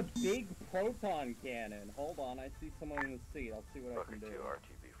 That is a big proton cannon. Hold on, I see someone in the seat. I'll see what I can do.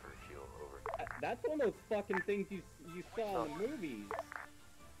 RTB for heal, over. That's one of those fucking things you saw in the movies.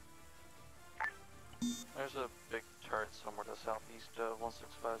 There's a big turret somewhere to southeast of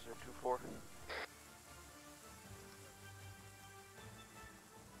 165024.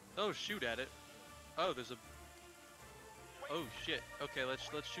 Oh, shoot at it. Oh, there's a... Oh, shit. Okay, let's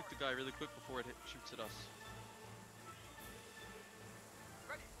shoot the guy really quick before it shoots at us.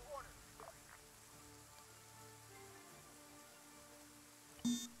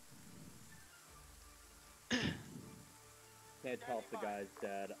 Can't tell if the guy's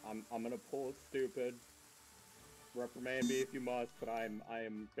dead. I'm gonna pull a stupid. Reprimand me if you must, but I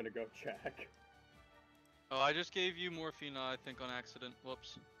am gonna go check. Oh, I just gave you morphine, I think, on accident.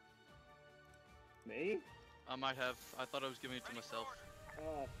 Whoops. Me? I might have. I thought I was giving it to myself.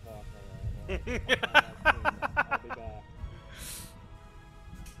 Oh, fuck. I'll be back.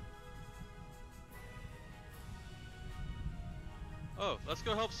 Oh, let's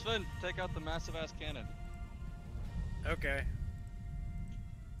go help Sven take out the massive ass cannon. Okay.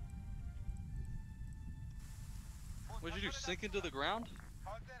 What'd you do? Sink into the ground?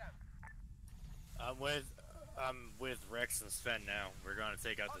 I'm with Rex and Sven now. We're gonna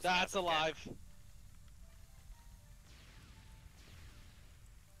take out this. That's alive. Cannon.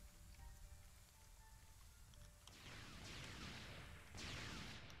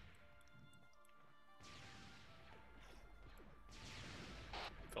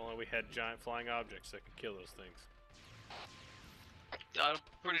 we had giant flying objects that could kill those things. I'm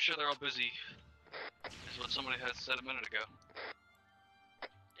pretty sure they're all busy. Is what somebody had said a minute ago.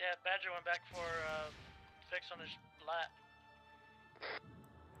 Yeah, Badger went back for fix on his lat.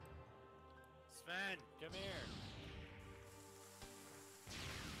 Sven, come here.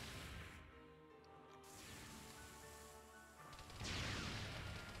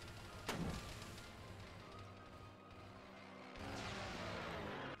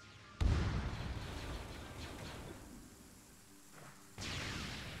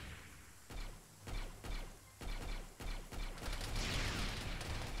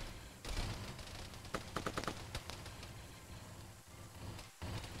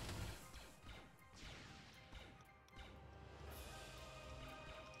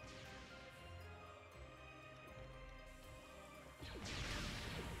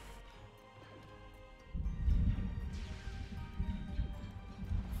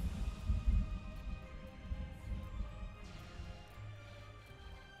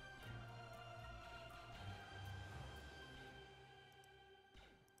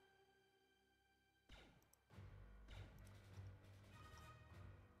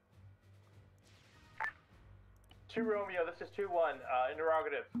 Two Romeo, this is 2-1,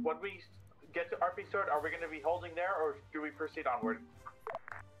 interrogative. When we get to RP Sword, are we going to be holding there, or do we proceed onward?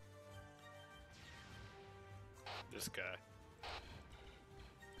 This guy.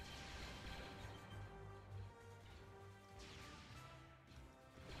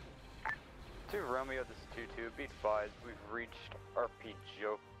 Two Romeo, this is 2-2. Be advised, we've reached RP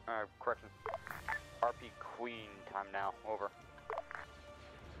correction. RP Queen time now, over.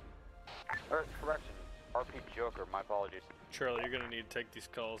 Correction. RP Joker, my apologies. Charlie, you're gonna need to take these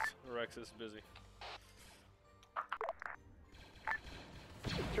calls. Rex is busy.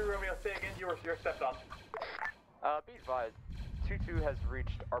 Two Romeo, say again, you're stepped on. Be advised, 2-2 has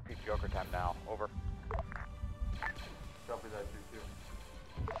reached RP Joker time now, over. Copy that,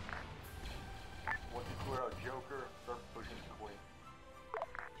 2-2. Once you clear out Joker, start pushing Queen.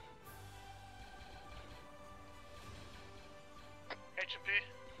 H&P.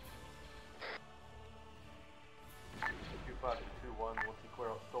 2-5 to 2-1, once you clear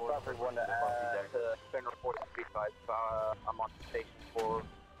out Sword, Copy 1 to Fender Forces Speed 5. I'm on station for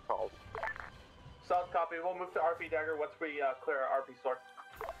calls. Sounds copy. We'll move to RP Dagger once we clear our RP Sword.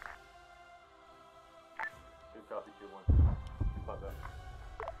 2 copy, 2-1. 2-5 that.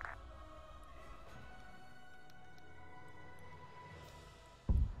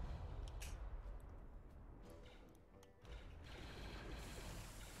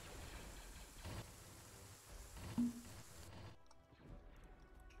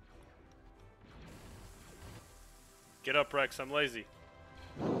 Get up, Rex. I'm lazy.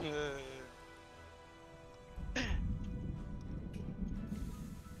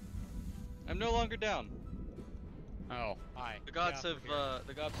 I'm no longer down. Oh, hi. The gods have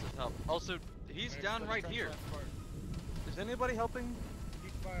helped. Also, he's down right here. Is anybody helping?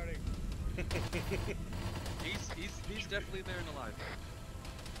 Keep firing. He's definitely there and alive.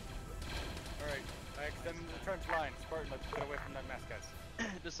 Alright, I extended the trench line. Spartan, let's get away from that mess, guys.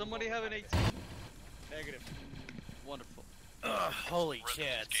 Does somebody have an 18? Negative. Wonderful. Ugh, holy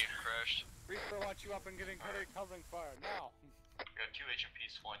shit. Game crashed. Reaper wants you up and getting covering fire, now. We got 2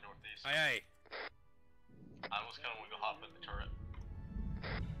 HMPs flying northeast. Aye, aye. I was kind of going to go hop in the turret.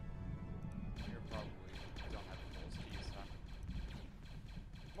 You're probably don't have the most keys, huh?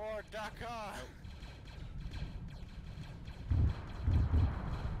 More Dakar!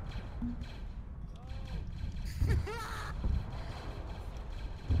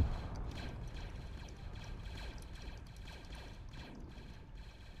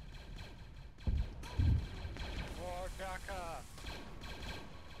 More Dakar!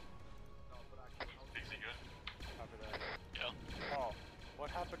 Is he good? Copy that. Yeah. Oh, what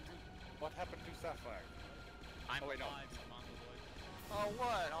happened to Sapphire? I'm wait, no. alive, I'm on the way. Oh,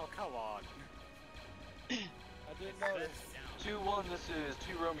 what? Oh, come on. I didn't notice. 2-1, this is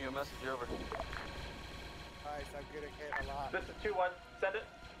 2 Romeo, message over. Nice, I'm getting hit a lot. This is 2-1, send it.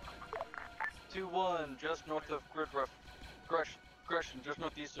 2-1, just north of grid ref. Correction, just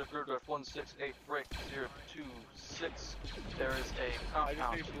northeast of grid ref 168, break 026. There is a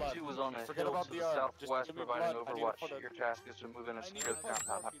compound. 2-2 is on a hill to the southwest, providing overwatch. Your task is to move in and secure the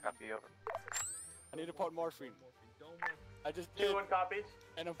compound. Have copy over. I need to put morphine. I just 2-1 copies.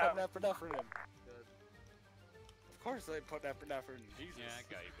 And I'm putting epinephrine in. Of course I put epinephrine. Jesus. Yeah, I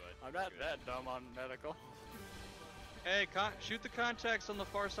got you, bud. I'm not that dumb on medical. Hey, shoot the contacts on the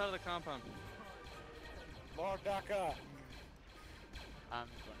far side of the compound. More DACA. I'm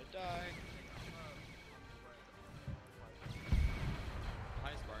gonna die.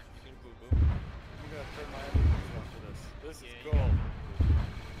 Hi, Spartan. this is cool.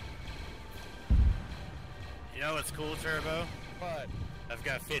 You know what's cool, Turbo? What? I've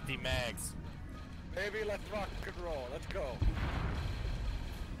got 50 mags. Maybe let's rock and roll. Let's go.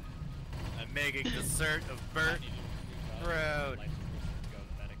 I'm making dessert of Burt Road.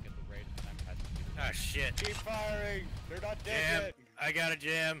 Ah, shit. Keep firing. They're not dead Jam. yet. I got a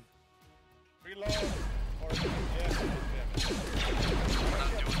jam. Reload. Or jam. We're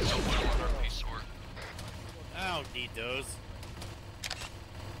not doing so well on our piece sword. I don't need those.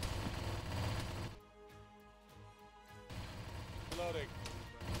 Reloading.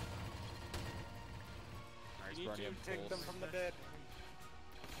 Alright, Need Sparty, to I'm take them pulse. from the dead.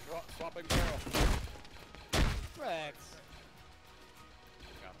 Swapping barrel. Rex.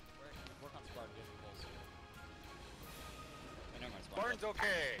 Work on Sparty, get pulse. I know my Sparty. Spartan's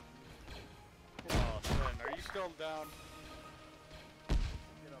okay. Oh, Sven, are you still down?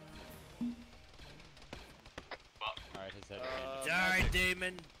 Alright, his head. Die,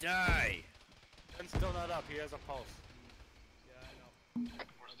 Damon, die! Sven's still not up. He has a pulse.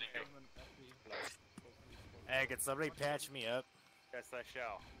 Where's Dingo? Hey, can somebody patch me up? Yes, I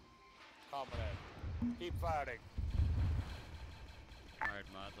shall. Comrade. Keep fighting. Alright,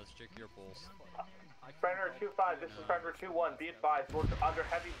 Mod, let's check your pulse. Predator 2-5, this is Predator 2-1. Be advised, we're under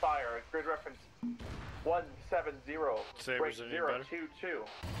heavy fire. Grid reference 170. Sabres any better? 022.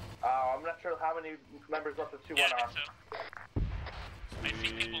 I'm not sure how many members left of 2-1 Yeah, are. so. I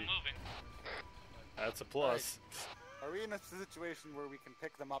see people moving. That's a plus. Right. Are we in a situation where we can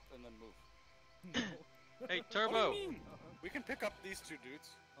pick them up and then move? Hey, What Turbo! do you mean? We can pick up these two dudes.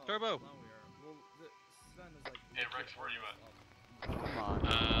 Turbo! Hey Rex, where are you at?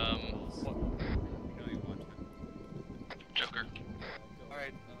 Joker.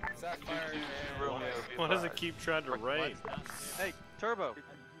 Alright, Sapphire and Why, why does it keep trying to rain? Hey, Turbo!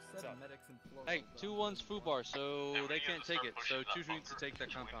 What's up? Hey, 2-1's Fubar, so they can't take it. So 2 needs to take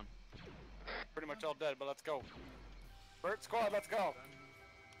that compound. Pretty much all dead, but let's go. Burt squad, let's go.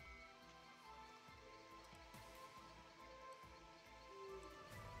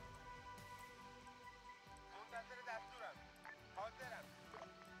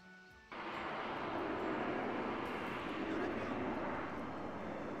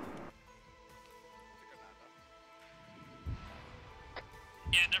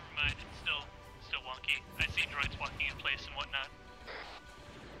 Yeah, never mind. It's still wonky. I see droids walking in place and whatnot.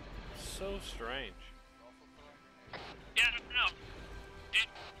 So strange. Yeah, no.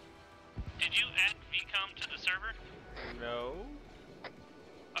 Did you add VCOM to the server? No.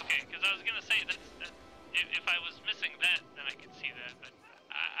 Okay, because I was gonna say that if I was missing that, then I could see that, but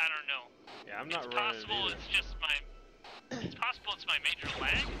I don't know. Yeah, I'm not running it either. It's possible it's my major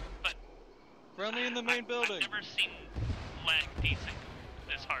lag, but Friendly in the main building! I've never seen lag desync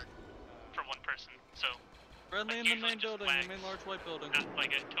this hard for one person, so. Friendly in the main building, the main large white building. Not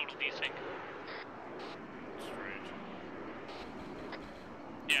like a total desync. Strange.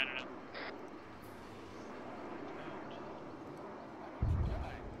 Yeah, I don't know.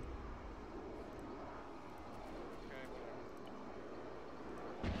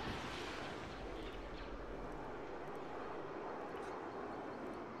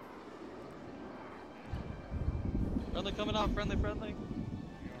 Friendly coming out, friendly.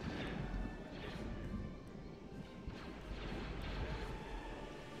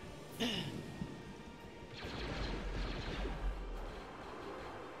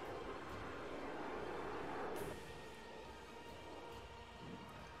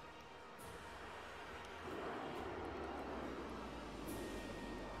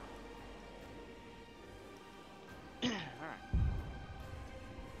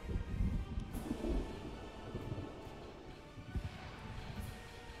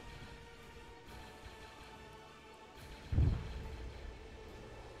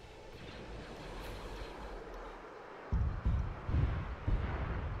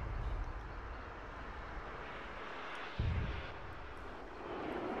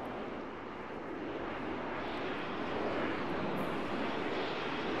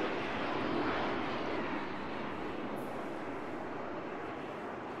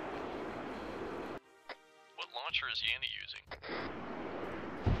 What launcher is Yanni using?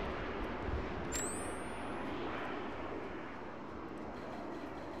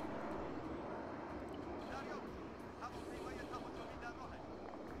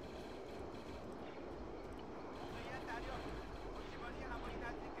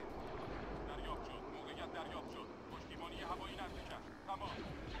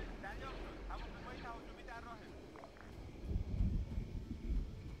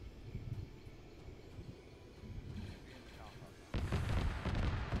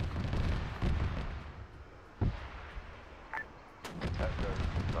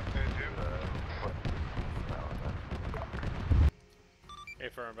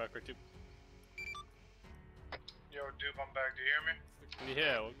 Confirm, Valkyrie 2. Yo, Dupe, I'm back. Do you hear me?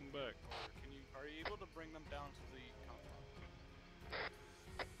 Yeah, welcome back. Are you able to bring them down to the compound?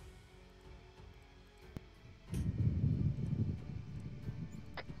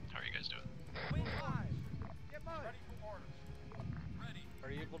 How are you guys doing? Wing 5! Get mine! Ready for orders. Ready.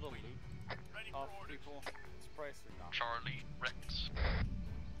 Are you able to loot Off people? It's price or not? Charlie Rex.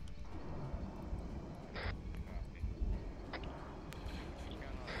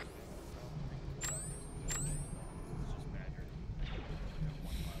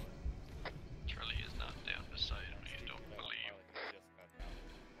 Charlie is not down beside me, I don't believe.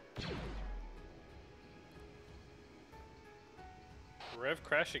 Rev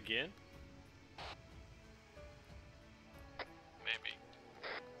crash again? Maybe.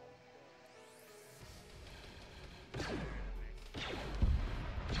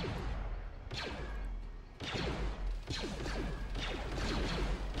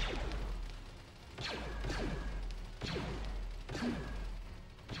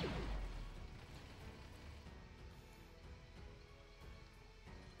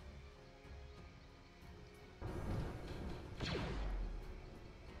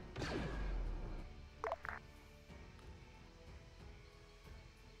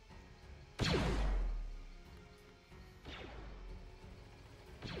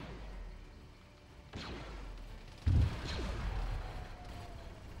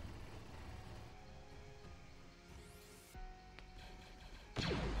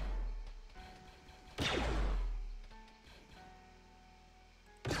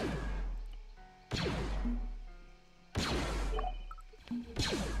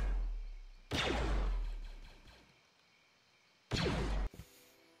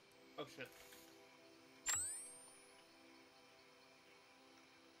 Oh shit.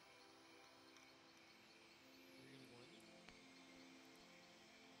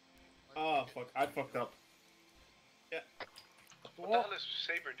 Oh fuck, I fucked up. Yeah. What the hell is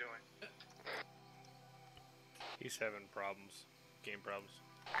Saber doing? He's having problems. Game problems.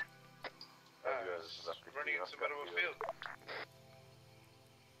 Running into the middle of a field.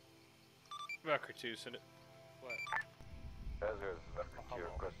 Valkyrie 2, send it. What?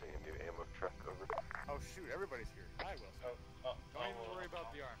 Requesting a new ammo truck over. Oh shoot, everybody's here. I will. Don't even worry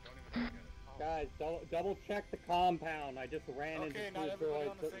about the arm. Don't even look at it. Guys, double check the compound. I just ran Okay, into not two everybody droids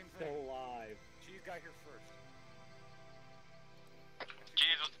on the that same were still thing. alive. Cheese got here first.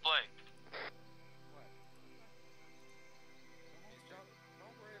 Jeez, what's the play? What?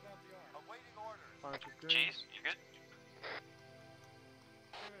 Don't worry about the arm. Awaiting orders. Jeez, you good?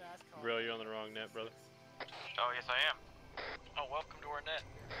 Bro, you're on the wrong net, brother. Oh, yes I am. Oh, welcome to our net.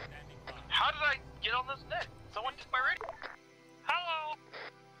 How did I get on this net? Someone took my radio. Hello!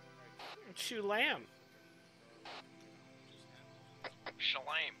 Shoot lamb.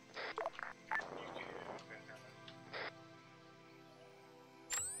 Shalame.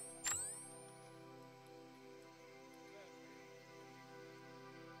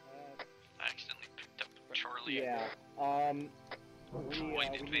 I accidentally picked up Charlie. Yeah.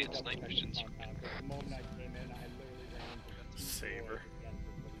 Quite we need to advanced double night check the vision. compound, 'cause the moment I came in, I literally ran into two Saber. droids against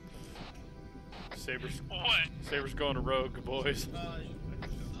us. Saber's going to rogue, boys.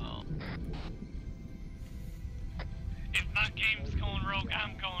 Oh. If my game's going rogue,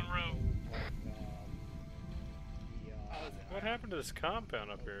 I'm going rogue. What happened to this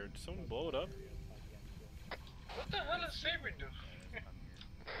compound up here? Did someone blow it up? What the hell is Saber doing?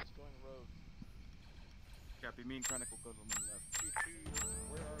 It's going rogue. Copy, me and Chronicle go to the left.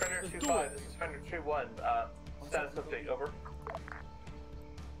 Predator 2-5, this is Predator 2-1, status update, over.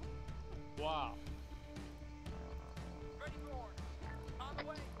 Wow. Ready for orders. On the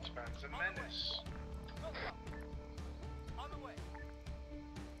way. Spans a menace. On the way.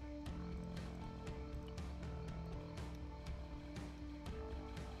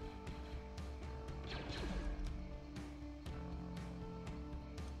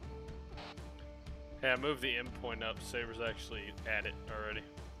 Hey, I moved the end point up. Saber's actually at it already.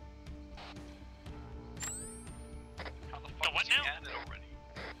 How the fuck is he at it already?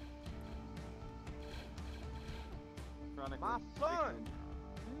 Chronic My son!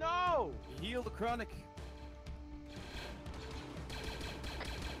 No! Heal the Chronic.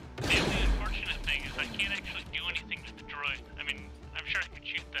 The only unfortunate thing is I can't actually do anything to the droid. I mean, I'm sure I could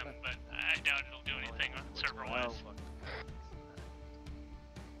shoot them, but I doubt it'll do anything server-wise.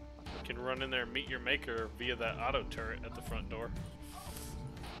 You can run in there and meet your maker via that auto turret at the front door.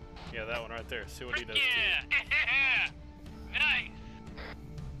 Yeah, that one right there. See what he does. Yeah! Nice!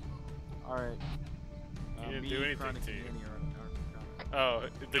 Alright. He didn't do anything to you. Oh,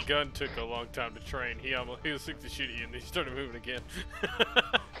 the gun took a long time to train. He was sick to shoot at you, and then he started moving again.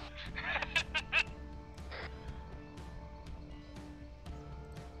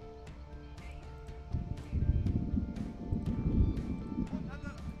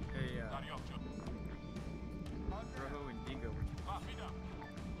 Hey, Rojo and Dingo.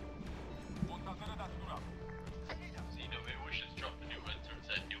 So, maybe we should drop the new one towards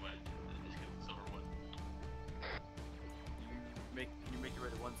that new one. Just get the silver one. Can you make your way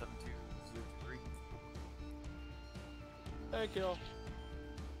to 17203? Thank you.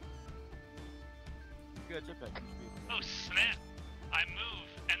 You got a jetpack. You should be able to. Oh snap! I move,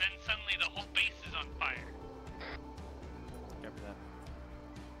 and then suddenly the whole base is on fire. Copy that.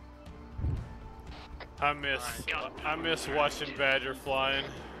 I miss watching Badger flying.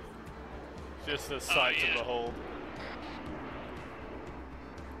 Just a sight to behold.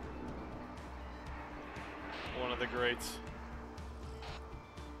 One of the greats.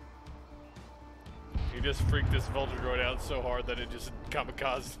 He just freaked this Vulture droid out so hard that it just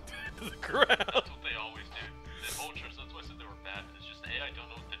kamikazed to the ground. That's what they always do. The Vultures, that's why I said they were bad. It's just the AI don't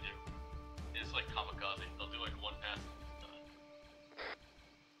know what to do. It's like kamikaze. They'll do like one pass and it's done.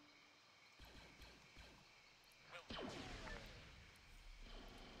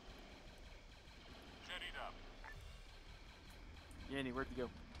 Yanni, where'd you go?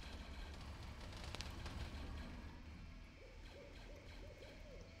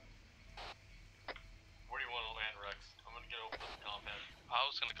 Where do you want to land, Rex? I'm gonna get over to the compound. I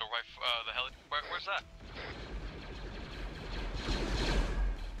was gonna go right for the heli. Where's that?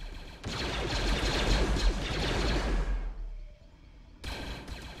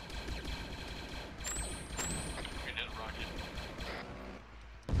 I'm gonna hit a rocket.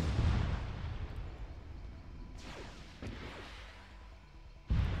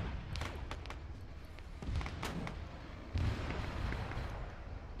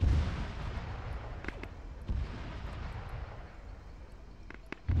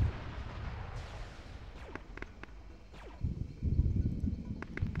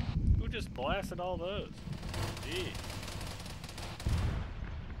 Who just blasted all those? Gee.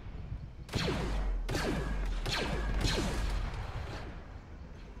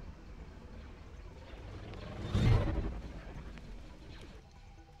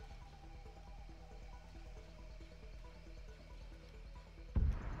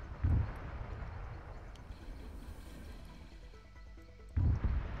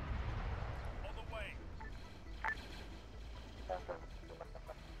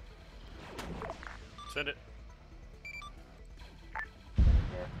 Send it.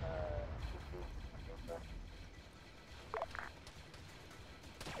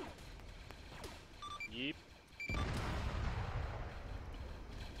 Yeep.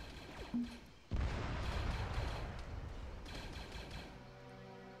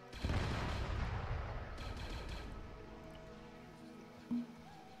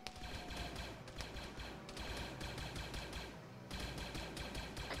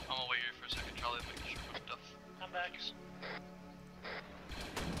 I'm gonna wait here for a second, Charlie, making sure my stuff. I'm back.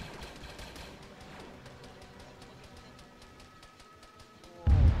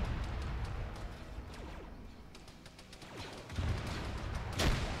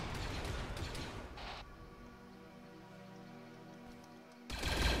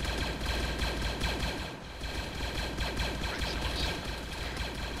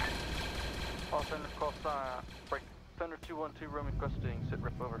 All Thunder call sign. Break. Thunder 212 room requesting. Sit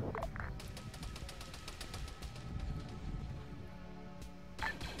rip over.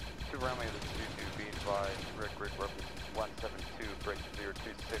 To runway of the 22, be advised. Grid reference 172, break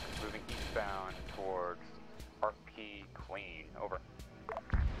 026, moving eastbound towards RP Queen. Over.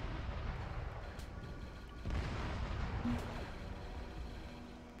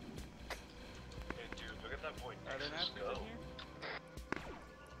 Hey dude, look at that boy Nexus go.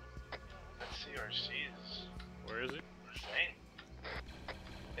 That CRC's. Where is he? Insane.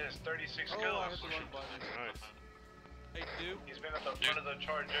 It has 36 Oh, kills. I hit the wrong button. Nice. Hey, Duke. He's been at the front of the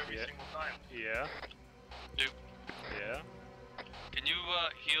charge every single time. Yeah. Duke. Yeah. Can you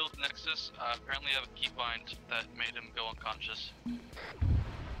heal Nexus? Apparently I have a keybind that made him go unconscious.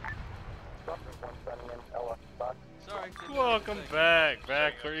 Sorry. Welcome back,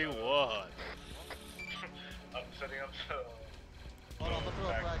 Valkyrie 1. I'm setting up the... Hold on, I'm gonna throw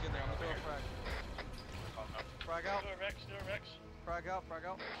a frag in there. I'm gonna throw a frag. Frag out. Do it, Rex. Do it, Rex. Frag out. Frag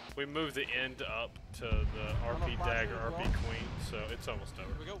out. We moved the end up to the RP Dagger, RP Queen, so it's almost over.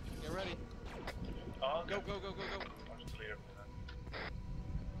 Here we go. Get ready. Oh, Go, go, go, go, go. I'll just leave it for that.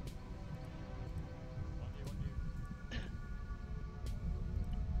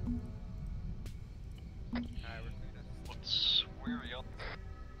 Where are y'all?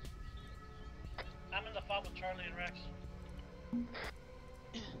 Charlie and Rex. I'm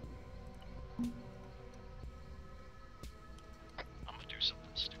gonna do something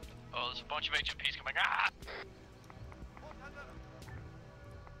stupid. Oh, there's a bunch of HMPs coming. Ah!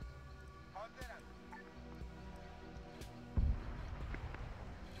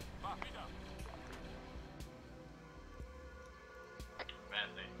 Bad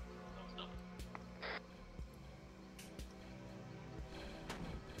thing. That was dumb.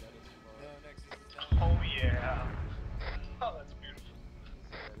 Oh yeah. Oh, that's beautiful.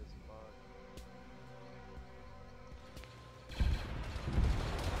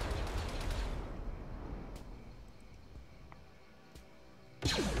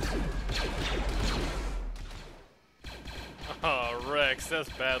 Oh, Rex, that's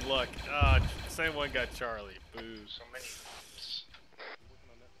bad luck. Ah, same one got Charlie. Boo. So many.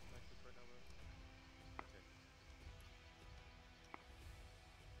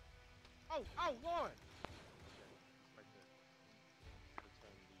 Oh, oh, Lord!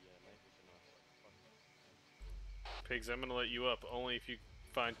 Pigs, I'm gonna let you up only if you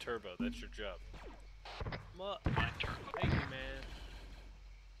find Turbo. That's your job. Find Turbo. Thank you, man.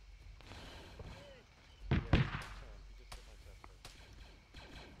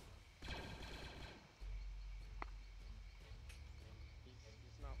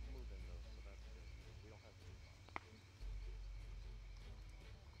 He's not moving though, so that's good. We don't have to do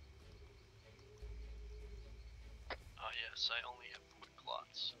Yes, I only have quick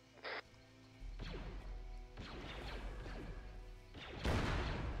clots.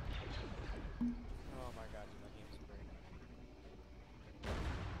 Oh my god, my game's breaking.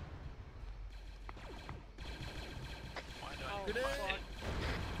 Why do I Oh, need to fuck.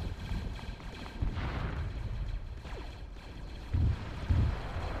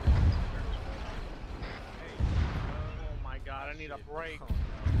 Oh my god, I need a break.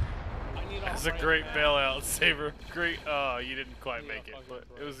 That's a great bailout, Saber. Great. Oh, you didn't quite make it, but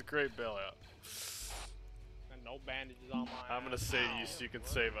it was a great bailout. And no bandages on my I'm gonna say to you so you can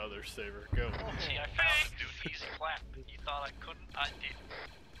save others, Saber. Go. See, I found you, dude. Easy clap. You thought I couldn't? I did.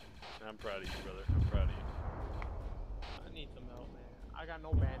 I'm proud of you, brother. I'm proud of you. I need some help, man. I got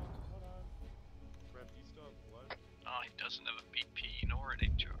no bandages. Hold on. Rev, do you still have blood? Oh, he doesn't have a BP nor an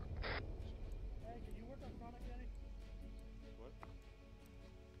HR. Hey, can you work on product, Danny? What?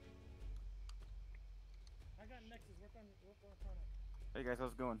 I got Nexus. Work on product. Hey guys,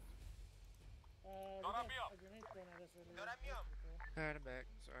 how's it going? We got a grenade thrown at us earlier. Alright, I'm back.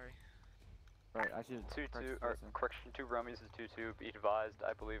 Sorry. Right, I should 2-2, or correction, 2 Romeos is 2-2. Be advised,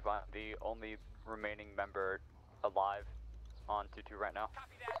 I believe I'm the only remaining member alive on 2-2 right now.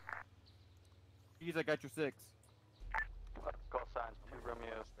 Keys, I got your 6. Call signs 2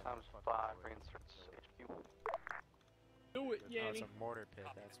 Romeos times 5 reinserts HQ. Do it, Oh, Yanni. it's a mortar pit,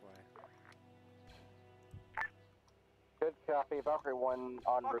 that's why. Good copy, Valkyrie 1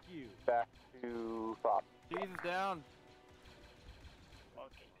 on Fuck you. back to Fob. Keys is down.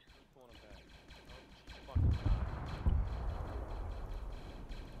 Okay. Who's pulling him back? Oh, she's fucking dying.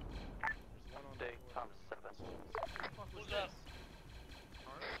 There's one on Day the times 7. Who's that?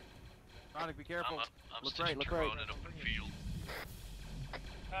 Sonic, be careful. I'm Look stitching right, look Turbo right. in an open field.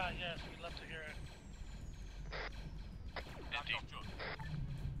 Ah, yes, we'd love to hear it. Indeed.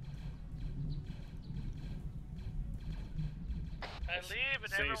 I leave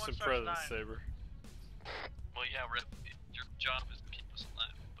and Send you everyone some starts presents, dying. Saber. Well, yeah, Rip, your job is to keep us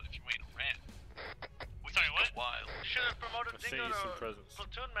alive, but if you ain't around, we Sorry, just what? go wild. You should have promoted I'll send Dingo you some to presents.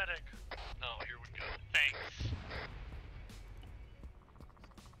 platoon medic. Oh, here we go. Thanks.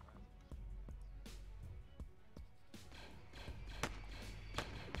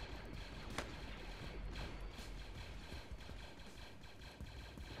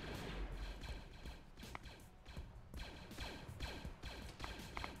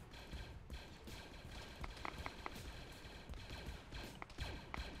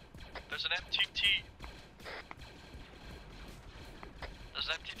 There's an MTT. There's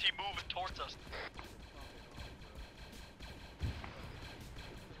an MTT moving towards us.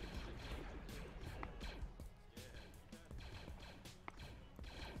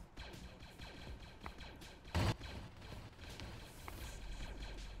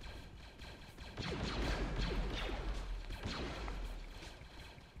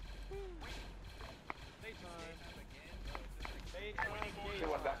 See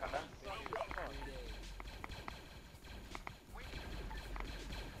one back on that.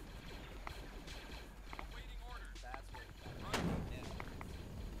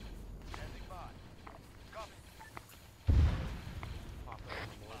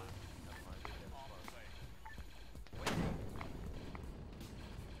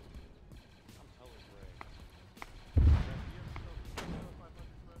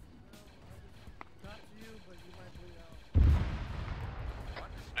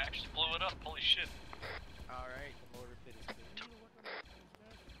 up. Holy shit. Alright, the mortar pit is clear.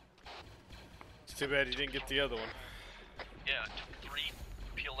 It's too bad you didn't get the other one. Yeah, it took 3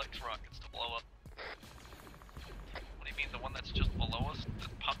 PLX rockets to blow up. What do you mean, the one that's just below us?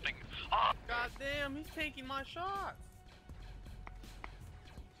 That's pumping. Ah! God damn, he's taking my shots.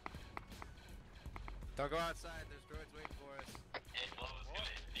 Don't go outside, there's droids waiting for us. Hey, Glow is gonna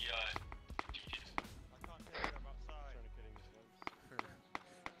hit the, GGs. I can't hear them outside. Trying to kidding this one.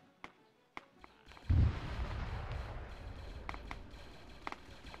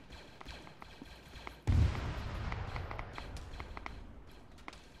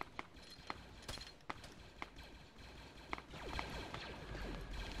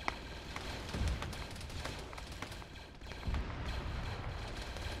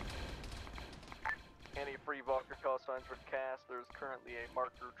 Any free Walker call signs for cast. There's currently a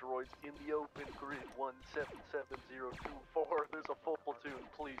marker droids in the open grid 177024. There's a full platoon.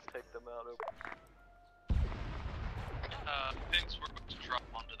 Please take them out. Over. Things we're going to drop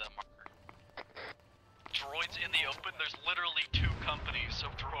onto that marker. Droids in the open? There's literally 2 companies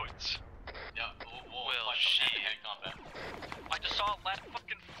of droids. Yeah, we'll Well, fight some shit. hand-to-hand combat. I just saw a lad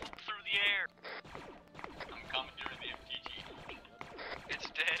fucking float through the air. I'm commandeering the MTG. It's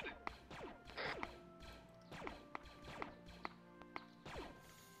dead.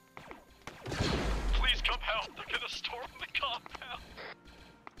 Please come help. They're gonna storm the compound.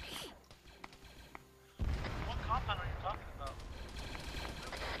 What compound are you talking about?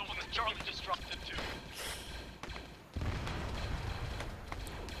 The one that Charlie just dropped into.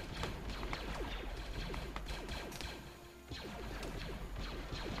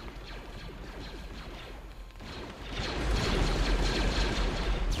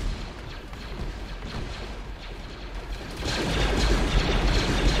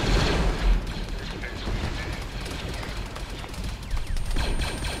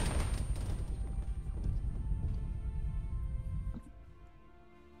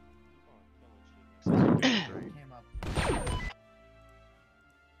 Came up.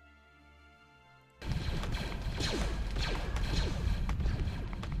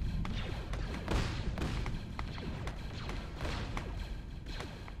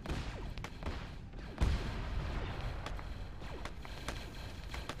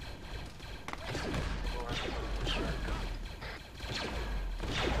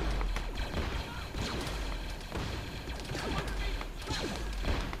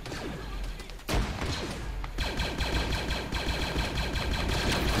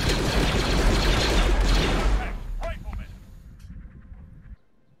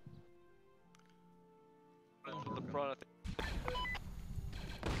 With the front, I think.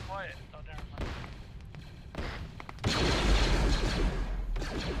 Quiet. Oh, never mind.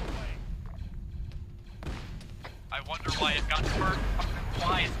 I wonder why it got hurt. Fucking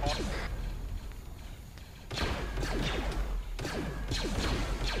quiet.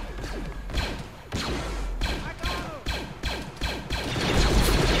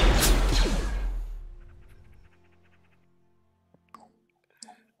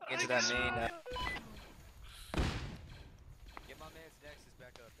 Into that main. Get my man's Nexus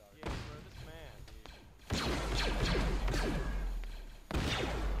back up, dog. Yeah, bro, this man,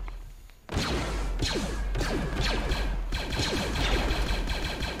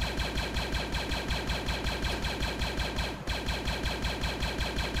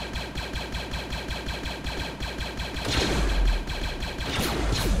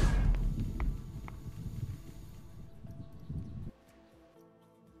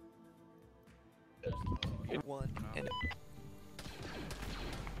 One and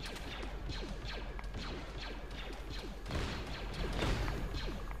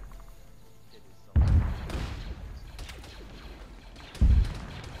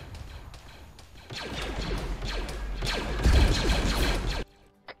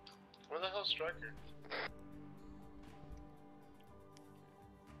Where the hell's Striker?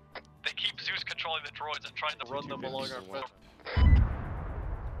 They keep Zeus controlling the droids and trying to run them along our fence.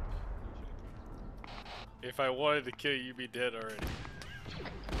 If I wanted to kill you, you'd be dead already.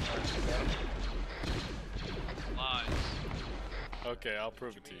 Lies. Okay, I'll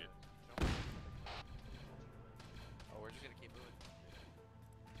prove it to you. oh, we're just gonna keep moving.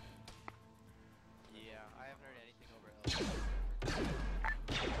 Yeah, I haven't heard anything over L.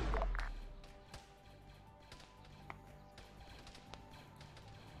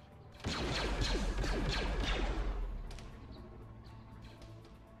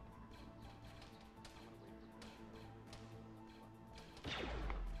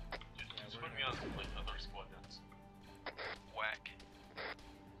 Just put me on, like, other squad guns. Whack.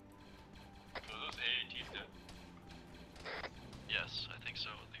 So those AATs dead? Yes, I think so,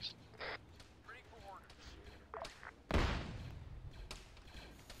 at least.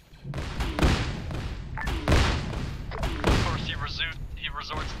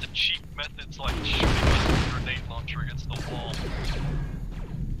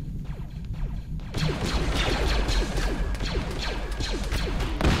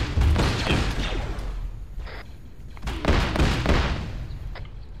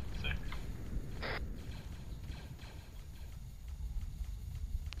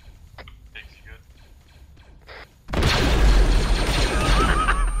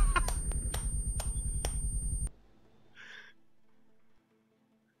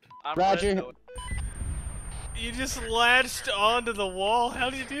 Roger. You just latched onto the wall? How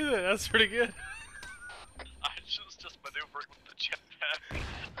do you do that? That's pretty good. I was just maneuvering with the jetpack.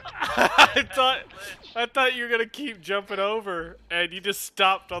 I thought you were gonna keep jumping over, and you just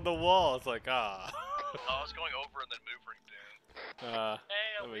stopped on the wall. It's like, ah. I was going over and then maneuvering down.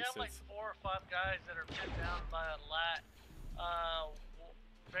 Hey, that we makes have like sense. 4 or 5 guys that are pinned down by a lat.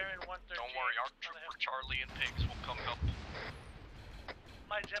 Bearing 113. Don't worry, our trooper Charlie and Pigs will come help.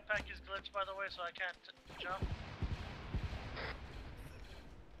 My jetpack is glitched, by the way, so I can't jump.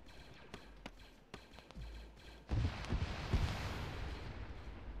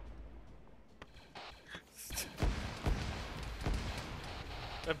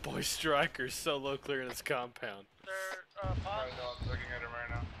 That boy Striker's solo clearing his compound. They're I know, I'm looking at him right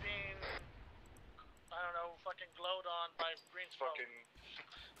now. being, I don't know, fucking glowed on by green smoke. Fucking,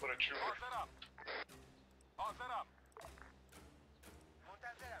 what a trooper.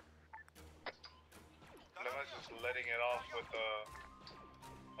 Lemon's just letting it off with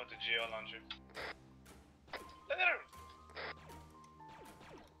the GL launcher. Look at him!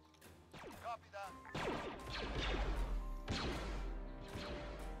 Copy that.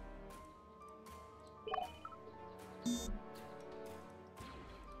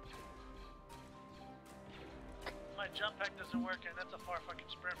 My jump pack doesn't work, and that's a far fucking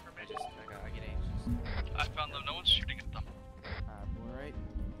sprint for me. I get anxious. I found them. No one's shooting at them. Alright.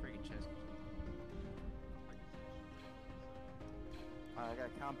 Friggin' chest. I got a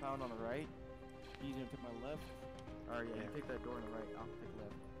compound on the right. He's gonna take my left. Alright, yeah, take that door on the right. I'll take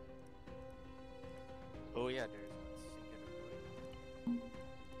left. Oh yeah, there's one.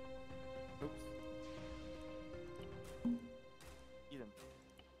 Oops. Eat him.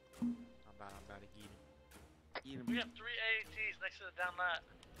 I'm about to get him. Eat him. We have 3 AATs next to the down lat.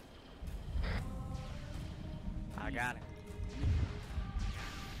 I got it.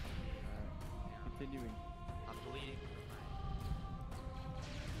 Continuing. I'm bleeding.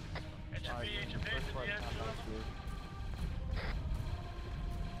 HP, HP, First part of HP, compound's good.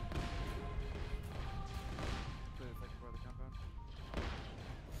 Clear the second part of the compound.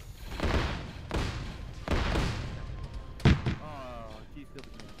 Oh, he's still the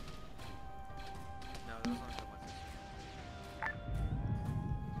game. No, those aren't the ones.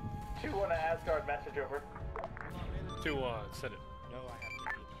 2-1 Asgard message over. 2-1, send it. No, I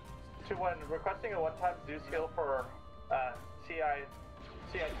have to 2-1 requesting a one-time Zeus heal for CIT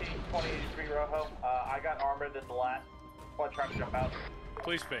 2083 Rojo. I got armored in the lat while trying to jump out.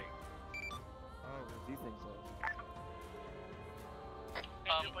 Please ping. Oh, these things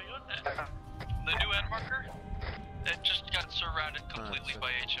The new end marker, it just got surrounded completely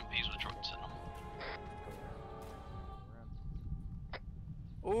by HMPs with droids in them.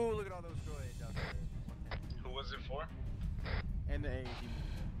 Oh, look at all those droids out there. Who was it for? And the AAT.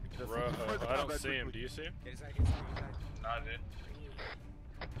 Rojo, I don't see him. Do you see him? No, I did.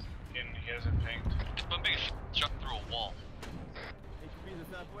 He hasn't pinged. But big shot through a wall. HB in the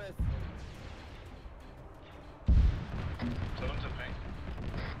southwest. Tell him to ping.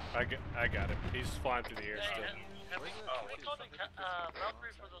 I got him. He's flying through the air still. Have we called in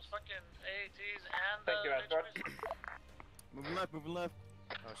Valkyrie for those fucking AATs and Thank you, Asgard. Moving left, moving left.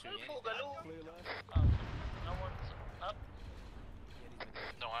 Oh, shit. Clear left. no one's up.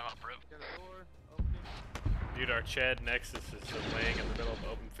 No, I'm up, bro. Got a door opening. Dude, our Chad Nexus is laying in the middle of the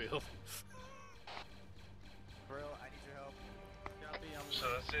open field. Bro, I need your help. Copy, I'm So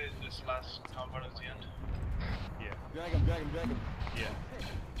that's it. This last compound is the end. Yeah. drag him, drag him, drag him. Yeah.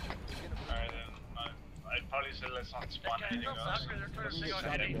 Alright then. I'd probably say let's not spawn Okay, anything no else. Valkyrie, they're focusing on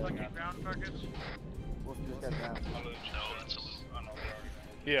hitting fucking ground targets. Wolf just got down. No, that's a loot. I know they're already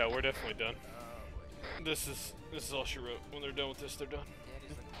Yeah, we're definitely done. This is all she wrote. When they're done with this, they're done.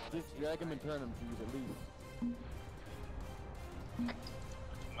 Just drag him and turn him to you at least. I'm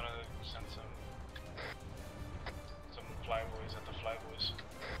gonna send some flyboys at the flyboys.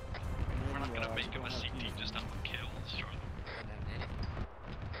 We're not gonna make him a CT just out of kill. Destroy them.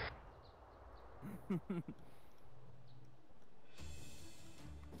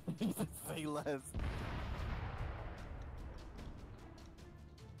 He said say less.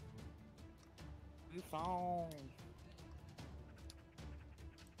 You found.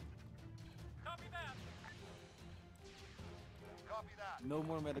 Copy that. Copy that. No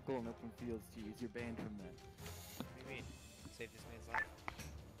more medical in open fields, Cheese. You're banned from that. What do you mean? Save this man's life.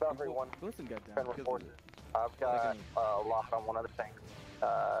 Valkyrie 1. Wilson got down. Send because of reports. it. I've got a lock on one of the tanks.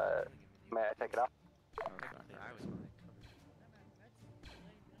 May I take it out? I was fine.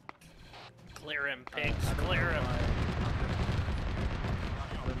 Clear him, pigs. Clear him.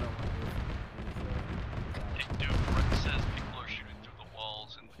 Hey, dude, Rick says people are shooting through the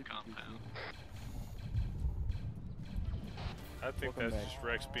walls in the compound. I think Welcome that's back. just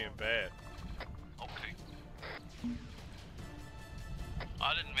Rex being bad. Okay.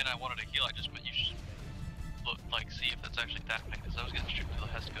 I didn't mean I wanted to heal, I just meant you should look, like, see if it's actually happening, because I was getting stripped through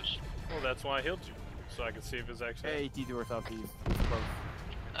the Heskos. Well, that's why I healed you, so I could see if it's actually. Hey, T2 Southeast. It's close.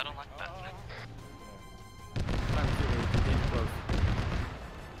 I don't like that. Time to it's close.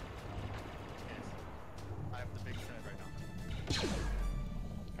 I have the big set right now.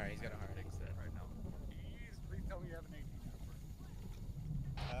 Alright, he's got a heart. Big set right now. Please tell me you have an 18 number.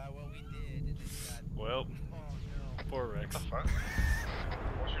 Well, we did, and then you got... Well, poor Rex. Most of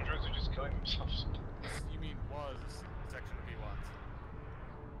your droids are just killing themselves. You mean was section of B1s?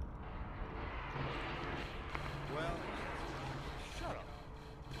 Well, shut up.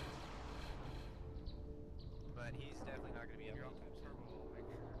 But he's definitely not going to be up You're anytime soon. Turbo,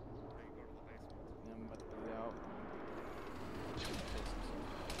 make sure that you go to the basement. Yeah, I'm about to bleed out.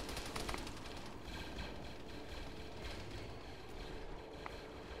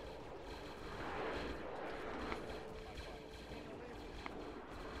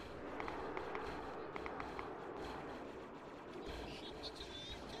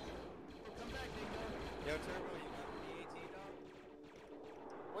 Yo, Turbo, you got the 18 dog?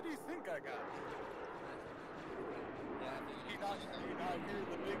 What do you think I got? Yeah, You not hear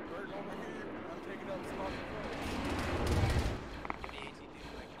the big bird over here? I'm taking up spot control. the 18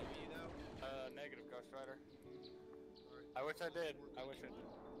 dude like give you though? Negative, Ghost Rider. I wish I did. I wish I did.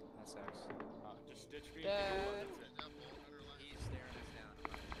 That sucks. Just ditch me. Dad. That's it. He's staring us down.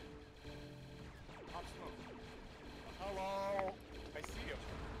 Pop smoke. Hello. I see him.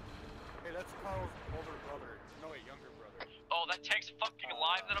 Hey, that's Carl's older brother. No, wait, younger brother. Oh, that tank's fucking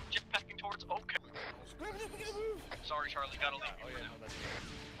alive that I'm jetpacking towards? Okay. Sorry, Charlie, gotta leave. Oh, yeah, no, that's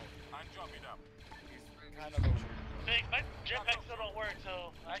I'm jumping up. He's kind of a weird. Hey, my jetpack still don't work,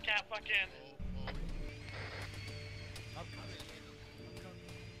 so I can't fucking. I'm coming.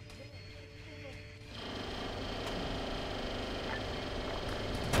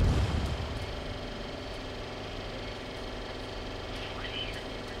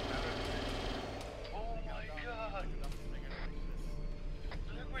 Oh my god!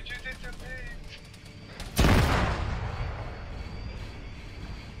 Look what you did to pigs!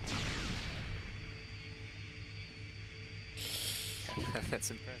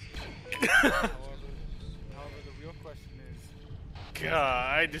 That's impressive. However, the real question is...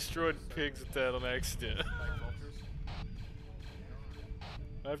 God, I destroyed pigs with that on accident.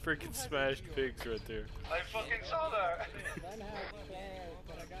 I freaking smashed pigs right there. I fucking saw that! One has balls,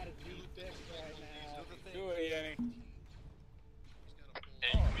 but I got a D6 right now. Do it, Yenny.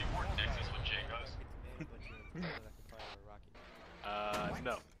 Hey, can we work Nexus with Jacobs?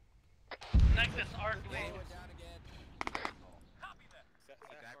 No. Nexus arc lead.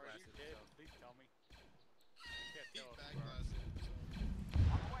 Please tell me.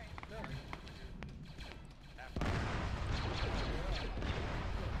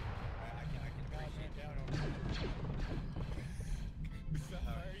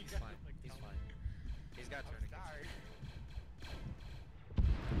 He's fine. He's fine. He's got tourniquets.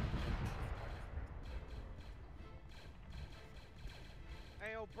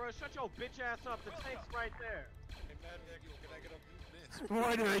 Hey, yo, bro, shut your bitch ass up. The tank's right there. Hey, Mad Vic, can I get up?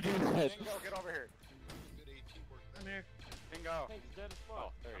 Why did I do that? Bingo, get over here. Come here. Bingo. Tank's dead as fuck.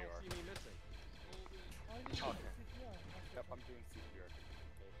 Oh, there you are. I don't see me missing. Okay. Yep, I'm doing CPR.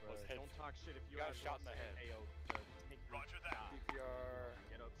 Hey, don't talk shit if you got guys shot in the say, head. Hey, yo, Roger that. CPR.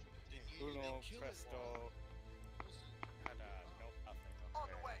 Get up. Uno, presto. And, nope, nothing. On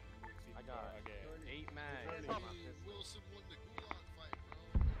the way. I got again. 8 mags on my pistol. Wilson won the gulag fight,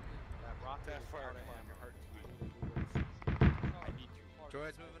 bro. That rocket That is fire out of flying ammo. hurt too. I need you.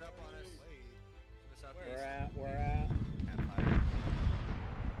 Droids moving up on us. To the southeast. We're at. At fire.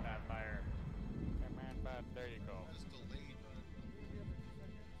 Bad fire. Command bad. There you go. Just delayed, but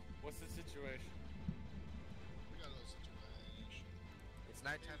What's the situation? we got a little situation. It's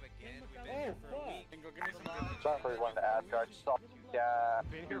nighttime again. We've been Oh, here for a fuck. week. Bingo, give me some good Sorry for one to add, I just saw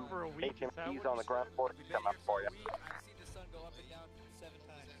Been here for a week. Is that HMPs what on the ground floor We've been come up here for for you. a week. I've seen the sun go up and down 7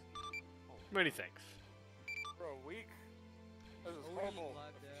 times. Many thanks. for a week? This is A week, horrible.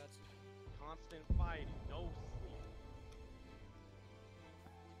 blood, Dad. Constant fighting, no sleep.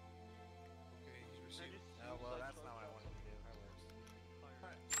 Okay, he's received. Oh, well, that's not what I wanted to do. That works.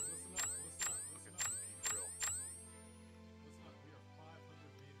 Alright, listen up, listen up, listen up. Drill. Listen up, we are 500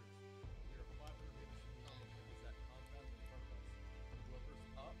 meters. We are 500 meters from the enemy. Is that compound in front of us? Whoever's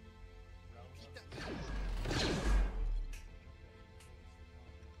up, round up.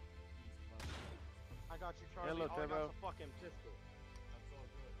 I got you, Charlie. Hello, All I Turbo. got's a fucking pistol. That's all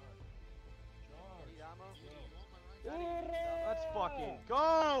good. Alright. Charge. Need ammo? Go. Let's fucking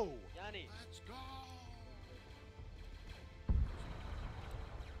go! Yanni. Let's go.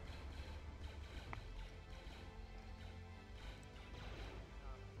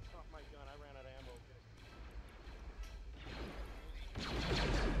 Fuck my gun, I ran out of ammo.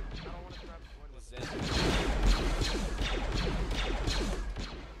 I don't want to grab one with Zen.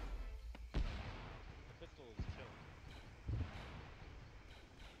 The pistol is choked.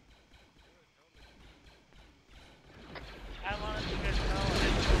 I wanted you guys to know I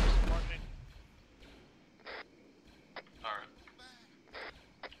didn't know this morning. Alright.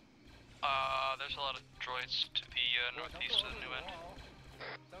 There's a lot of droids to the northeast of the new end.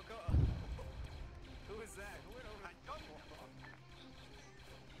 Don't go. Who is that? Who went over that gun wall?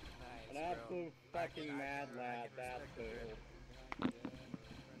 An absolute fucking mad lad, that's who.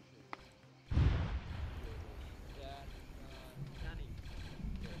 Yanni.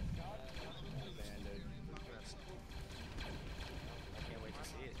 Bandage. I can't wait to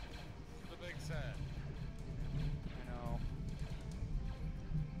see it. The big set. I know.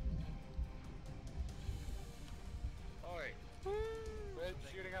 Oi. Quit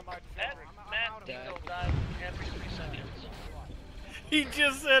shooting at my That children. man still dies every 3 seconds. He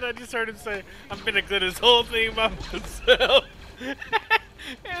just said, I just heard him say, I'm gonna clear this whole thing by myself.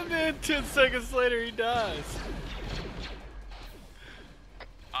 And then 10 seconds later he dies.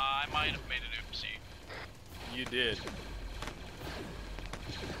 I might have made an oopsie. You did.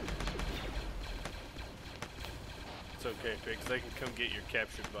 It's okay, Pigs. They can come get your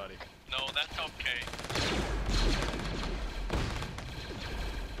captured body. No, that's okay.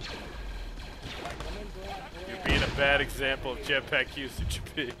 You're being a bad example of jetpack usage,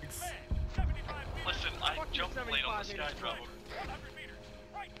 Pigs. Listen, I jumped late on the sky drop.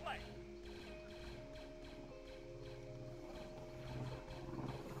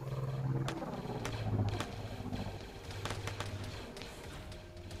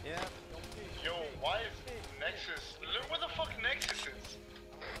 Yeah. Yo, why is Nexus? Look where the fuck Nexus is.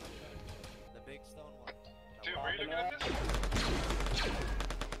 The big stone one. Dude, were you looking at this?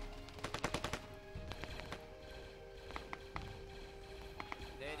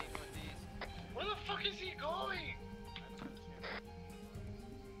 Danny, northeast. Where the fuck is he going?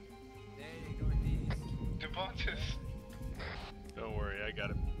 Danny, northeast. Devontis. Don't worry, I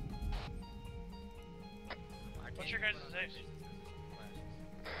got him. What's your guys' age?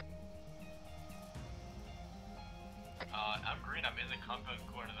 I'm green. I'm in the compound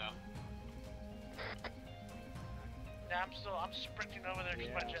corner though. Yeah, I'm sprinting over there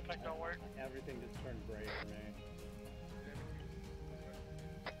because my jetpack don't work. Everything just turned gray for me.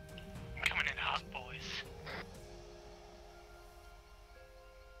 Coming in hot, boys.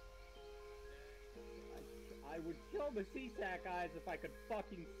 I would kill the CSAC guys if I could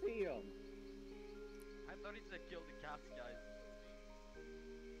fucking see them. I thought he said kill the cast guys.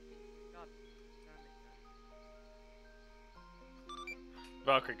 God damn it.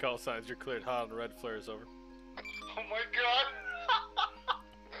 Valkyrie call signs, you're cleared hot on the red flare is over. Oh my god.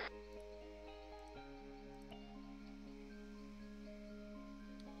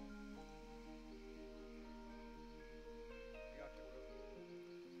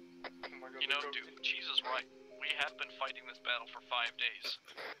 You know, dude, Cheese is right. We have been fighting this battle for 5 days.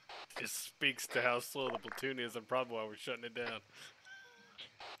 This speaks to how slow the platoon is and probably why we're shutting it down.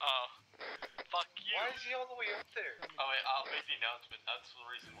 Fuck you. Why is he all the way up there? Oh wait, I'll make the announcement. That's the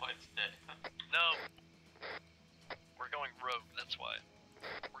reason why it's dead. No. We're going rogue, that's why.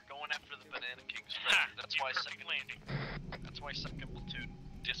 We're going after the Banana King's treasure. That's why second platoon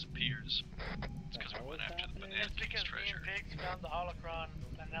disappears. It's because we went after the Banana It's King's because me treasure. and Pigs found the holocron,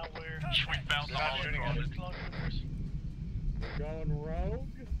 and now we're... We found the holocron. We're clone troopers. We're going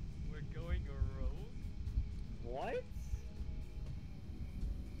rogue? We're going rogue? What?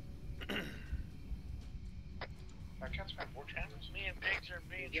 I can't spend 4 channels. Me and Pigs are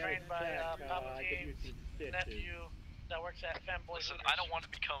being You gotta trained by check, I could use Palpatine's some stitches. nephew that works at Fanboy. Listen, I don't want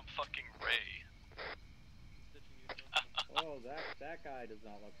to become fucking Ray. Oh, that guy does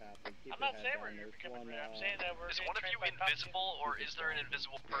not look happy. Keep I'm your not head saying down. we're There's becoming one, Ray. I'm saying that we're Is being one of trained you by invisible, or is there an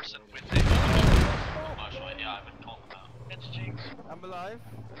invisible person with a flashlight? Yeah, I've been calling them out. It's Jinx. I'm alive,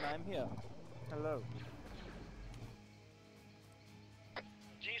 and I'm here. Hello.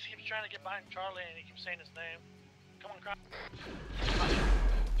 Jinx keeps trying to get behind Charlie, and he keeps saying his name. Come on, Croc.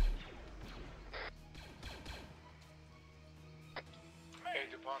 Hey,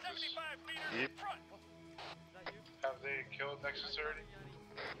 Devontis. Yep. Have they killed Nexus already?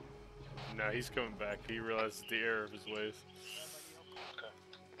 No, he's coming back. He realizes the error of his ways. Okay.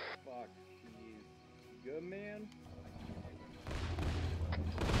 Fuck, jeez. Good man?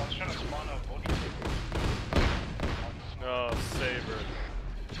 I was trying to spawn a vulture. Oh, Saber.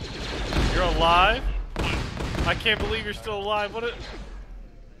 You're alive? I can't believe you're still alive. What a...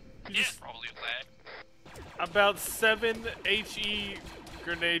 Yeah, probably lag. About 7 HE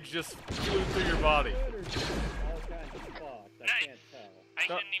grenades just flew through your body. All kinds of fucked. I can't tell. I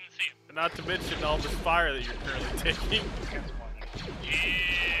didn't even see him. Not to mention all this fire that you're currently taking. Yeah.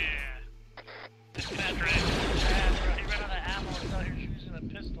 This guy's right. He ran out of ammo and thought he was using a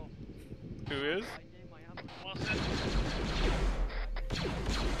pistol. Who is? Wilson.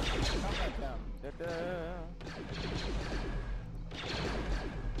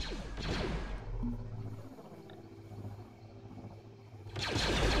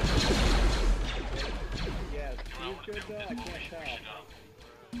 Yeah, you good though? I can't tell.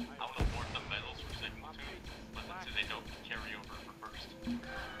 I would have worn the medals for second two, but let's say they don't carry over for first.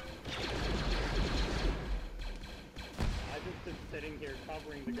 I just been sitting here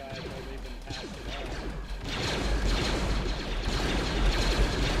covering the guys while they've been passing out.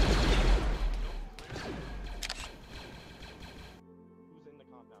 Who's in the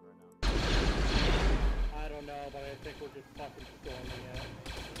compound right now? I don't know, but I think we're just fucking storming it.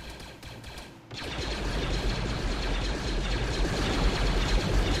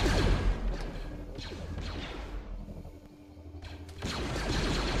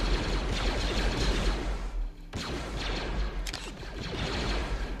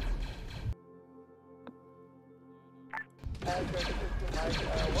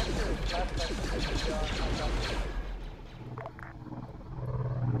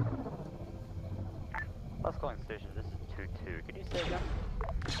 Last calling station, this is 2-2. Could you say again?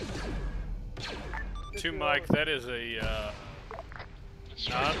 To Mike, that is a,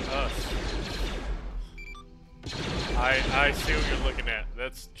 not us. I see what you're looking at.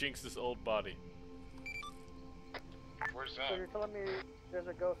 That's Jinx's old body. Where's So that? you're telling me there's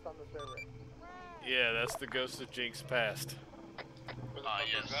a ghost on the server? Yeah, that's the ghost of Jinx past. Where the fuck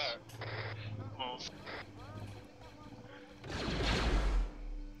yes. is that?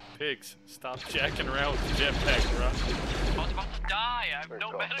 Pigs, stop jacking around with the jetpack, bro. I was about to die. I have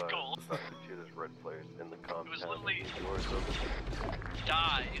no medical. It was literally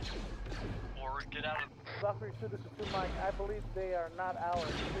die or get out of. Valkyrie 2, this is 2 Mike. I believe they are not ours.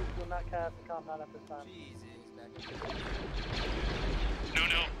 Please do not cast the compound at this time.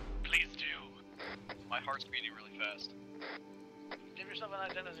 No, please do. My heart's beating really fast. Give yourself an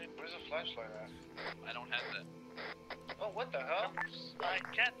identity. Where's the flashlight at? I don't have that. Oh, what the hell? I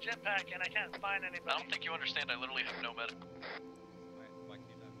can't jetpack and I can't find anybody. I don't think you understand. I literally have no medical.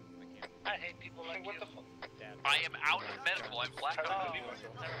 I hate people like you. I am out of medical. I'm black out.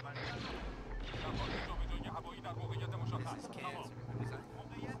 Never mind. This is cancer.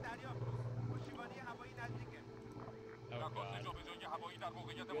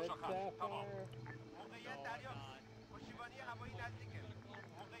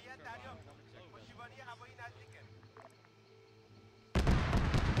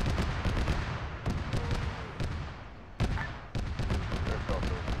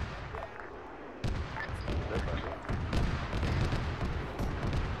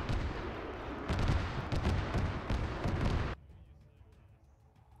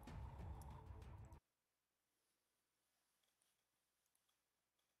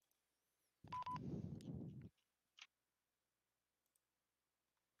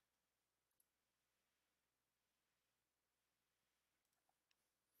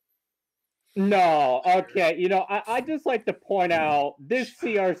 No, okay, you know, I just like to point out this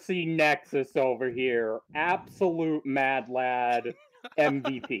CRC Nexus over here, absolute mad lad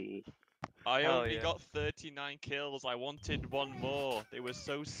MVP. I only got 39 kills. I wanted one more. They were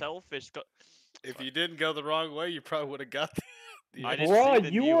so selfish. If you didn't go the wrong way, you probably would have got the I didn't Bro, see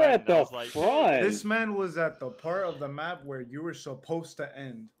the you were at the front. This man was at the part of the map where you were supposed to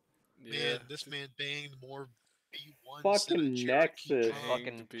end. Man, this man banged more B1s Fucking Nexus.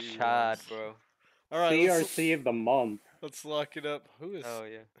 Fucking Chad, bro. All right, CRC of the month. Let's lock it up. Who is? Oh,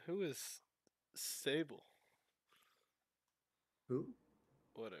 yeah. Who is Sable? Who?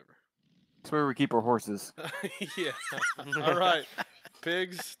 Whatever. That's where we keep our horses. Yeah. All right,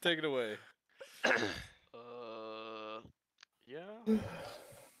 Pigs, take it away. Yeah.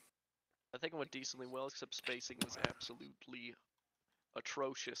 I think I went decently well, except spacing was absolutely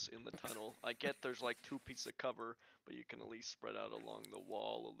atrocious in the tunnel. I get there's like 2 pieces of cover, but you can at least spread out along the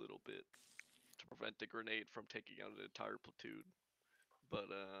wall a little bit to prevent the grenade from taking out an entire platoon.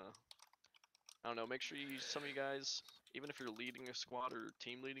 But I don't know, make sure some of you guys, even if you're leading a squad or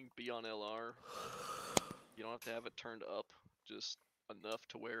team leading, be on LR. You don't have to have it turned up, just enough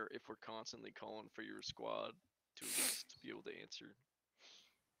to where if we're constantly calling for your squad to at least be able to answer.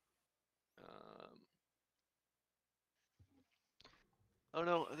 I don't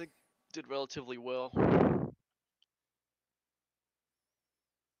know. I think did relatively well.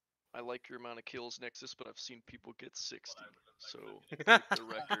 I like your amount of kills, Nexus, but I've seen people get 60. So break the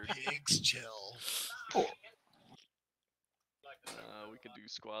record. Pigs chill. We could do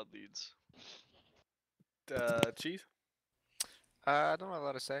squad leads. Chief? I don't have a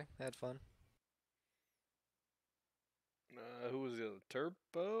lot to say. I had fun. Who was the other?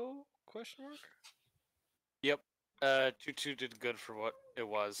 Turbo? Question mark? Yep. 2-2 did good for what it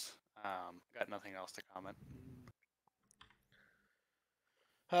was. Got nothing else to comment.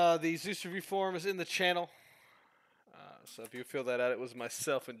 The Zeus review forum is in the channel. So if you feel that out, it was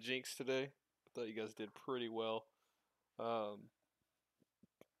myself and Jinx today. I thought you guys did pretty well. The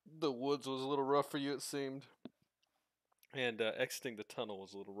woods was a little rough for you, it seemed. And exiting the tunnel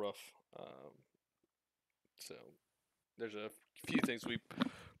was a little rough. So there's a few things we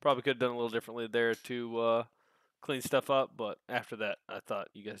probably could have done a little differently there to clean stuff up. But after that, I thought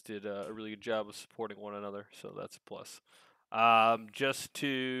you guys did a really good job of supporting one another. So that's a plus. Just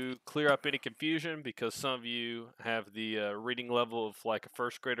to clear up any confusion, because some of you have the reading level of like a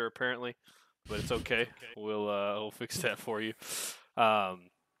first grader apparently, but it's okay. We'll fix that for you.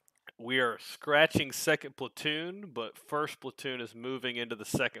 We are scratching second platoon, but first platoon is moving into the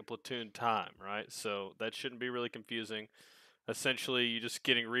second platoon time, right? So that shouldn't be really confusing. Essentially, you're just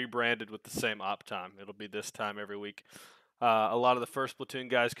getting rebranded with the same op time. It'll be this time every week. A lot of the first platoon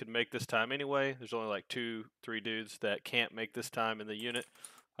guys could make this time anyway. There's only like 2-3 dudes that can't make this time in the unit.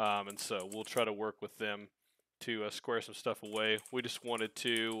 And so we'll try to work with them to square some stuff away. We just wanted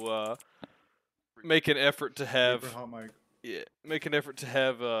to make an effort to have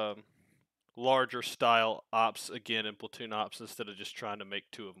larger style ops again in platoon ops instead of just trying to make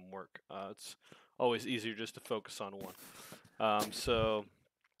 2 of them work. It's always easier just to focus on one. So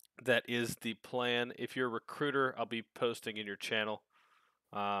that is the plan. If you're a recruiter, I'll be posting in your channel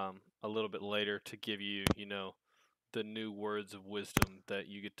a little bit later to give you, the new words of wisdom that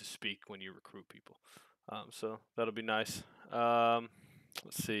you get to speak when you recruit people. So that'll be nice.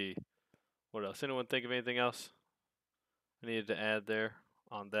 Let's see. What else? Anyone think of anything else I needed to add there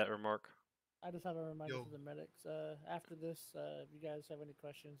on that remark? I just have a reminder for the medics. After this, if you guys have any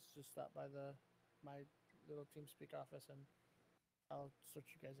questions, just stop by my little TeamSpeak office and I'll sort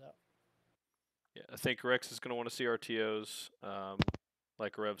you guys out. Yeah, I think Rex is going to want to see RTOs.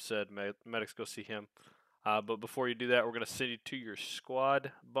 Like Rev said, medics go see him. But before you do that, we're going to send you to your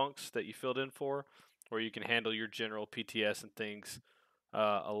squad bunks that you filled in for, where you can handle your general PTS and things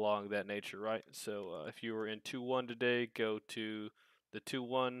along that nature, right? So if you were in 2-1 today, go to the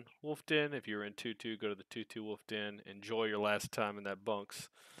 2-1 Wolf Den. If you were in 2-2, go to the 2-2 Wolf Den. Enjoy your last time in that bunks,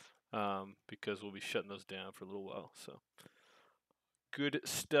 because we'll be shutting those down for a little while. So good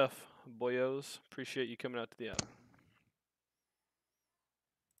stuff, boyos. Appreciate you coming out to the app.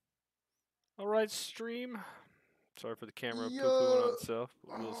 All right, stream. Sorry for the camera poo-pooing on itself,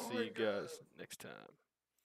 but we'll see you guys next time.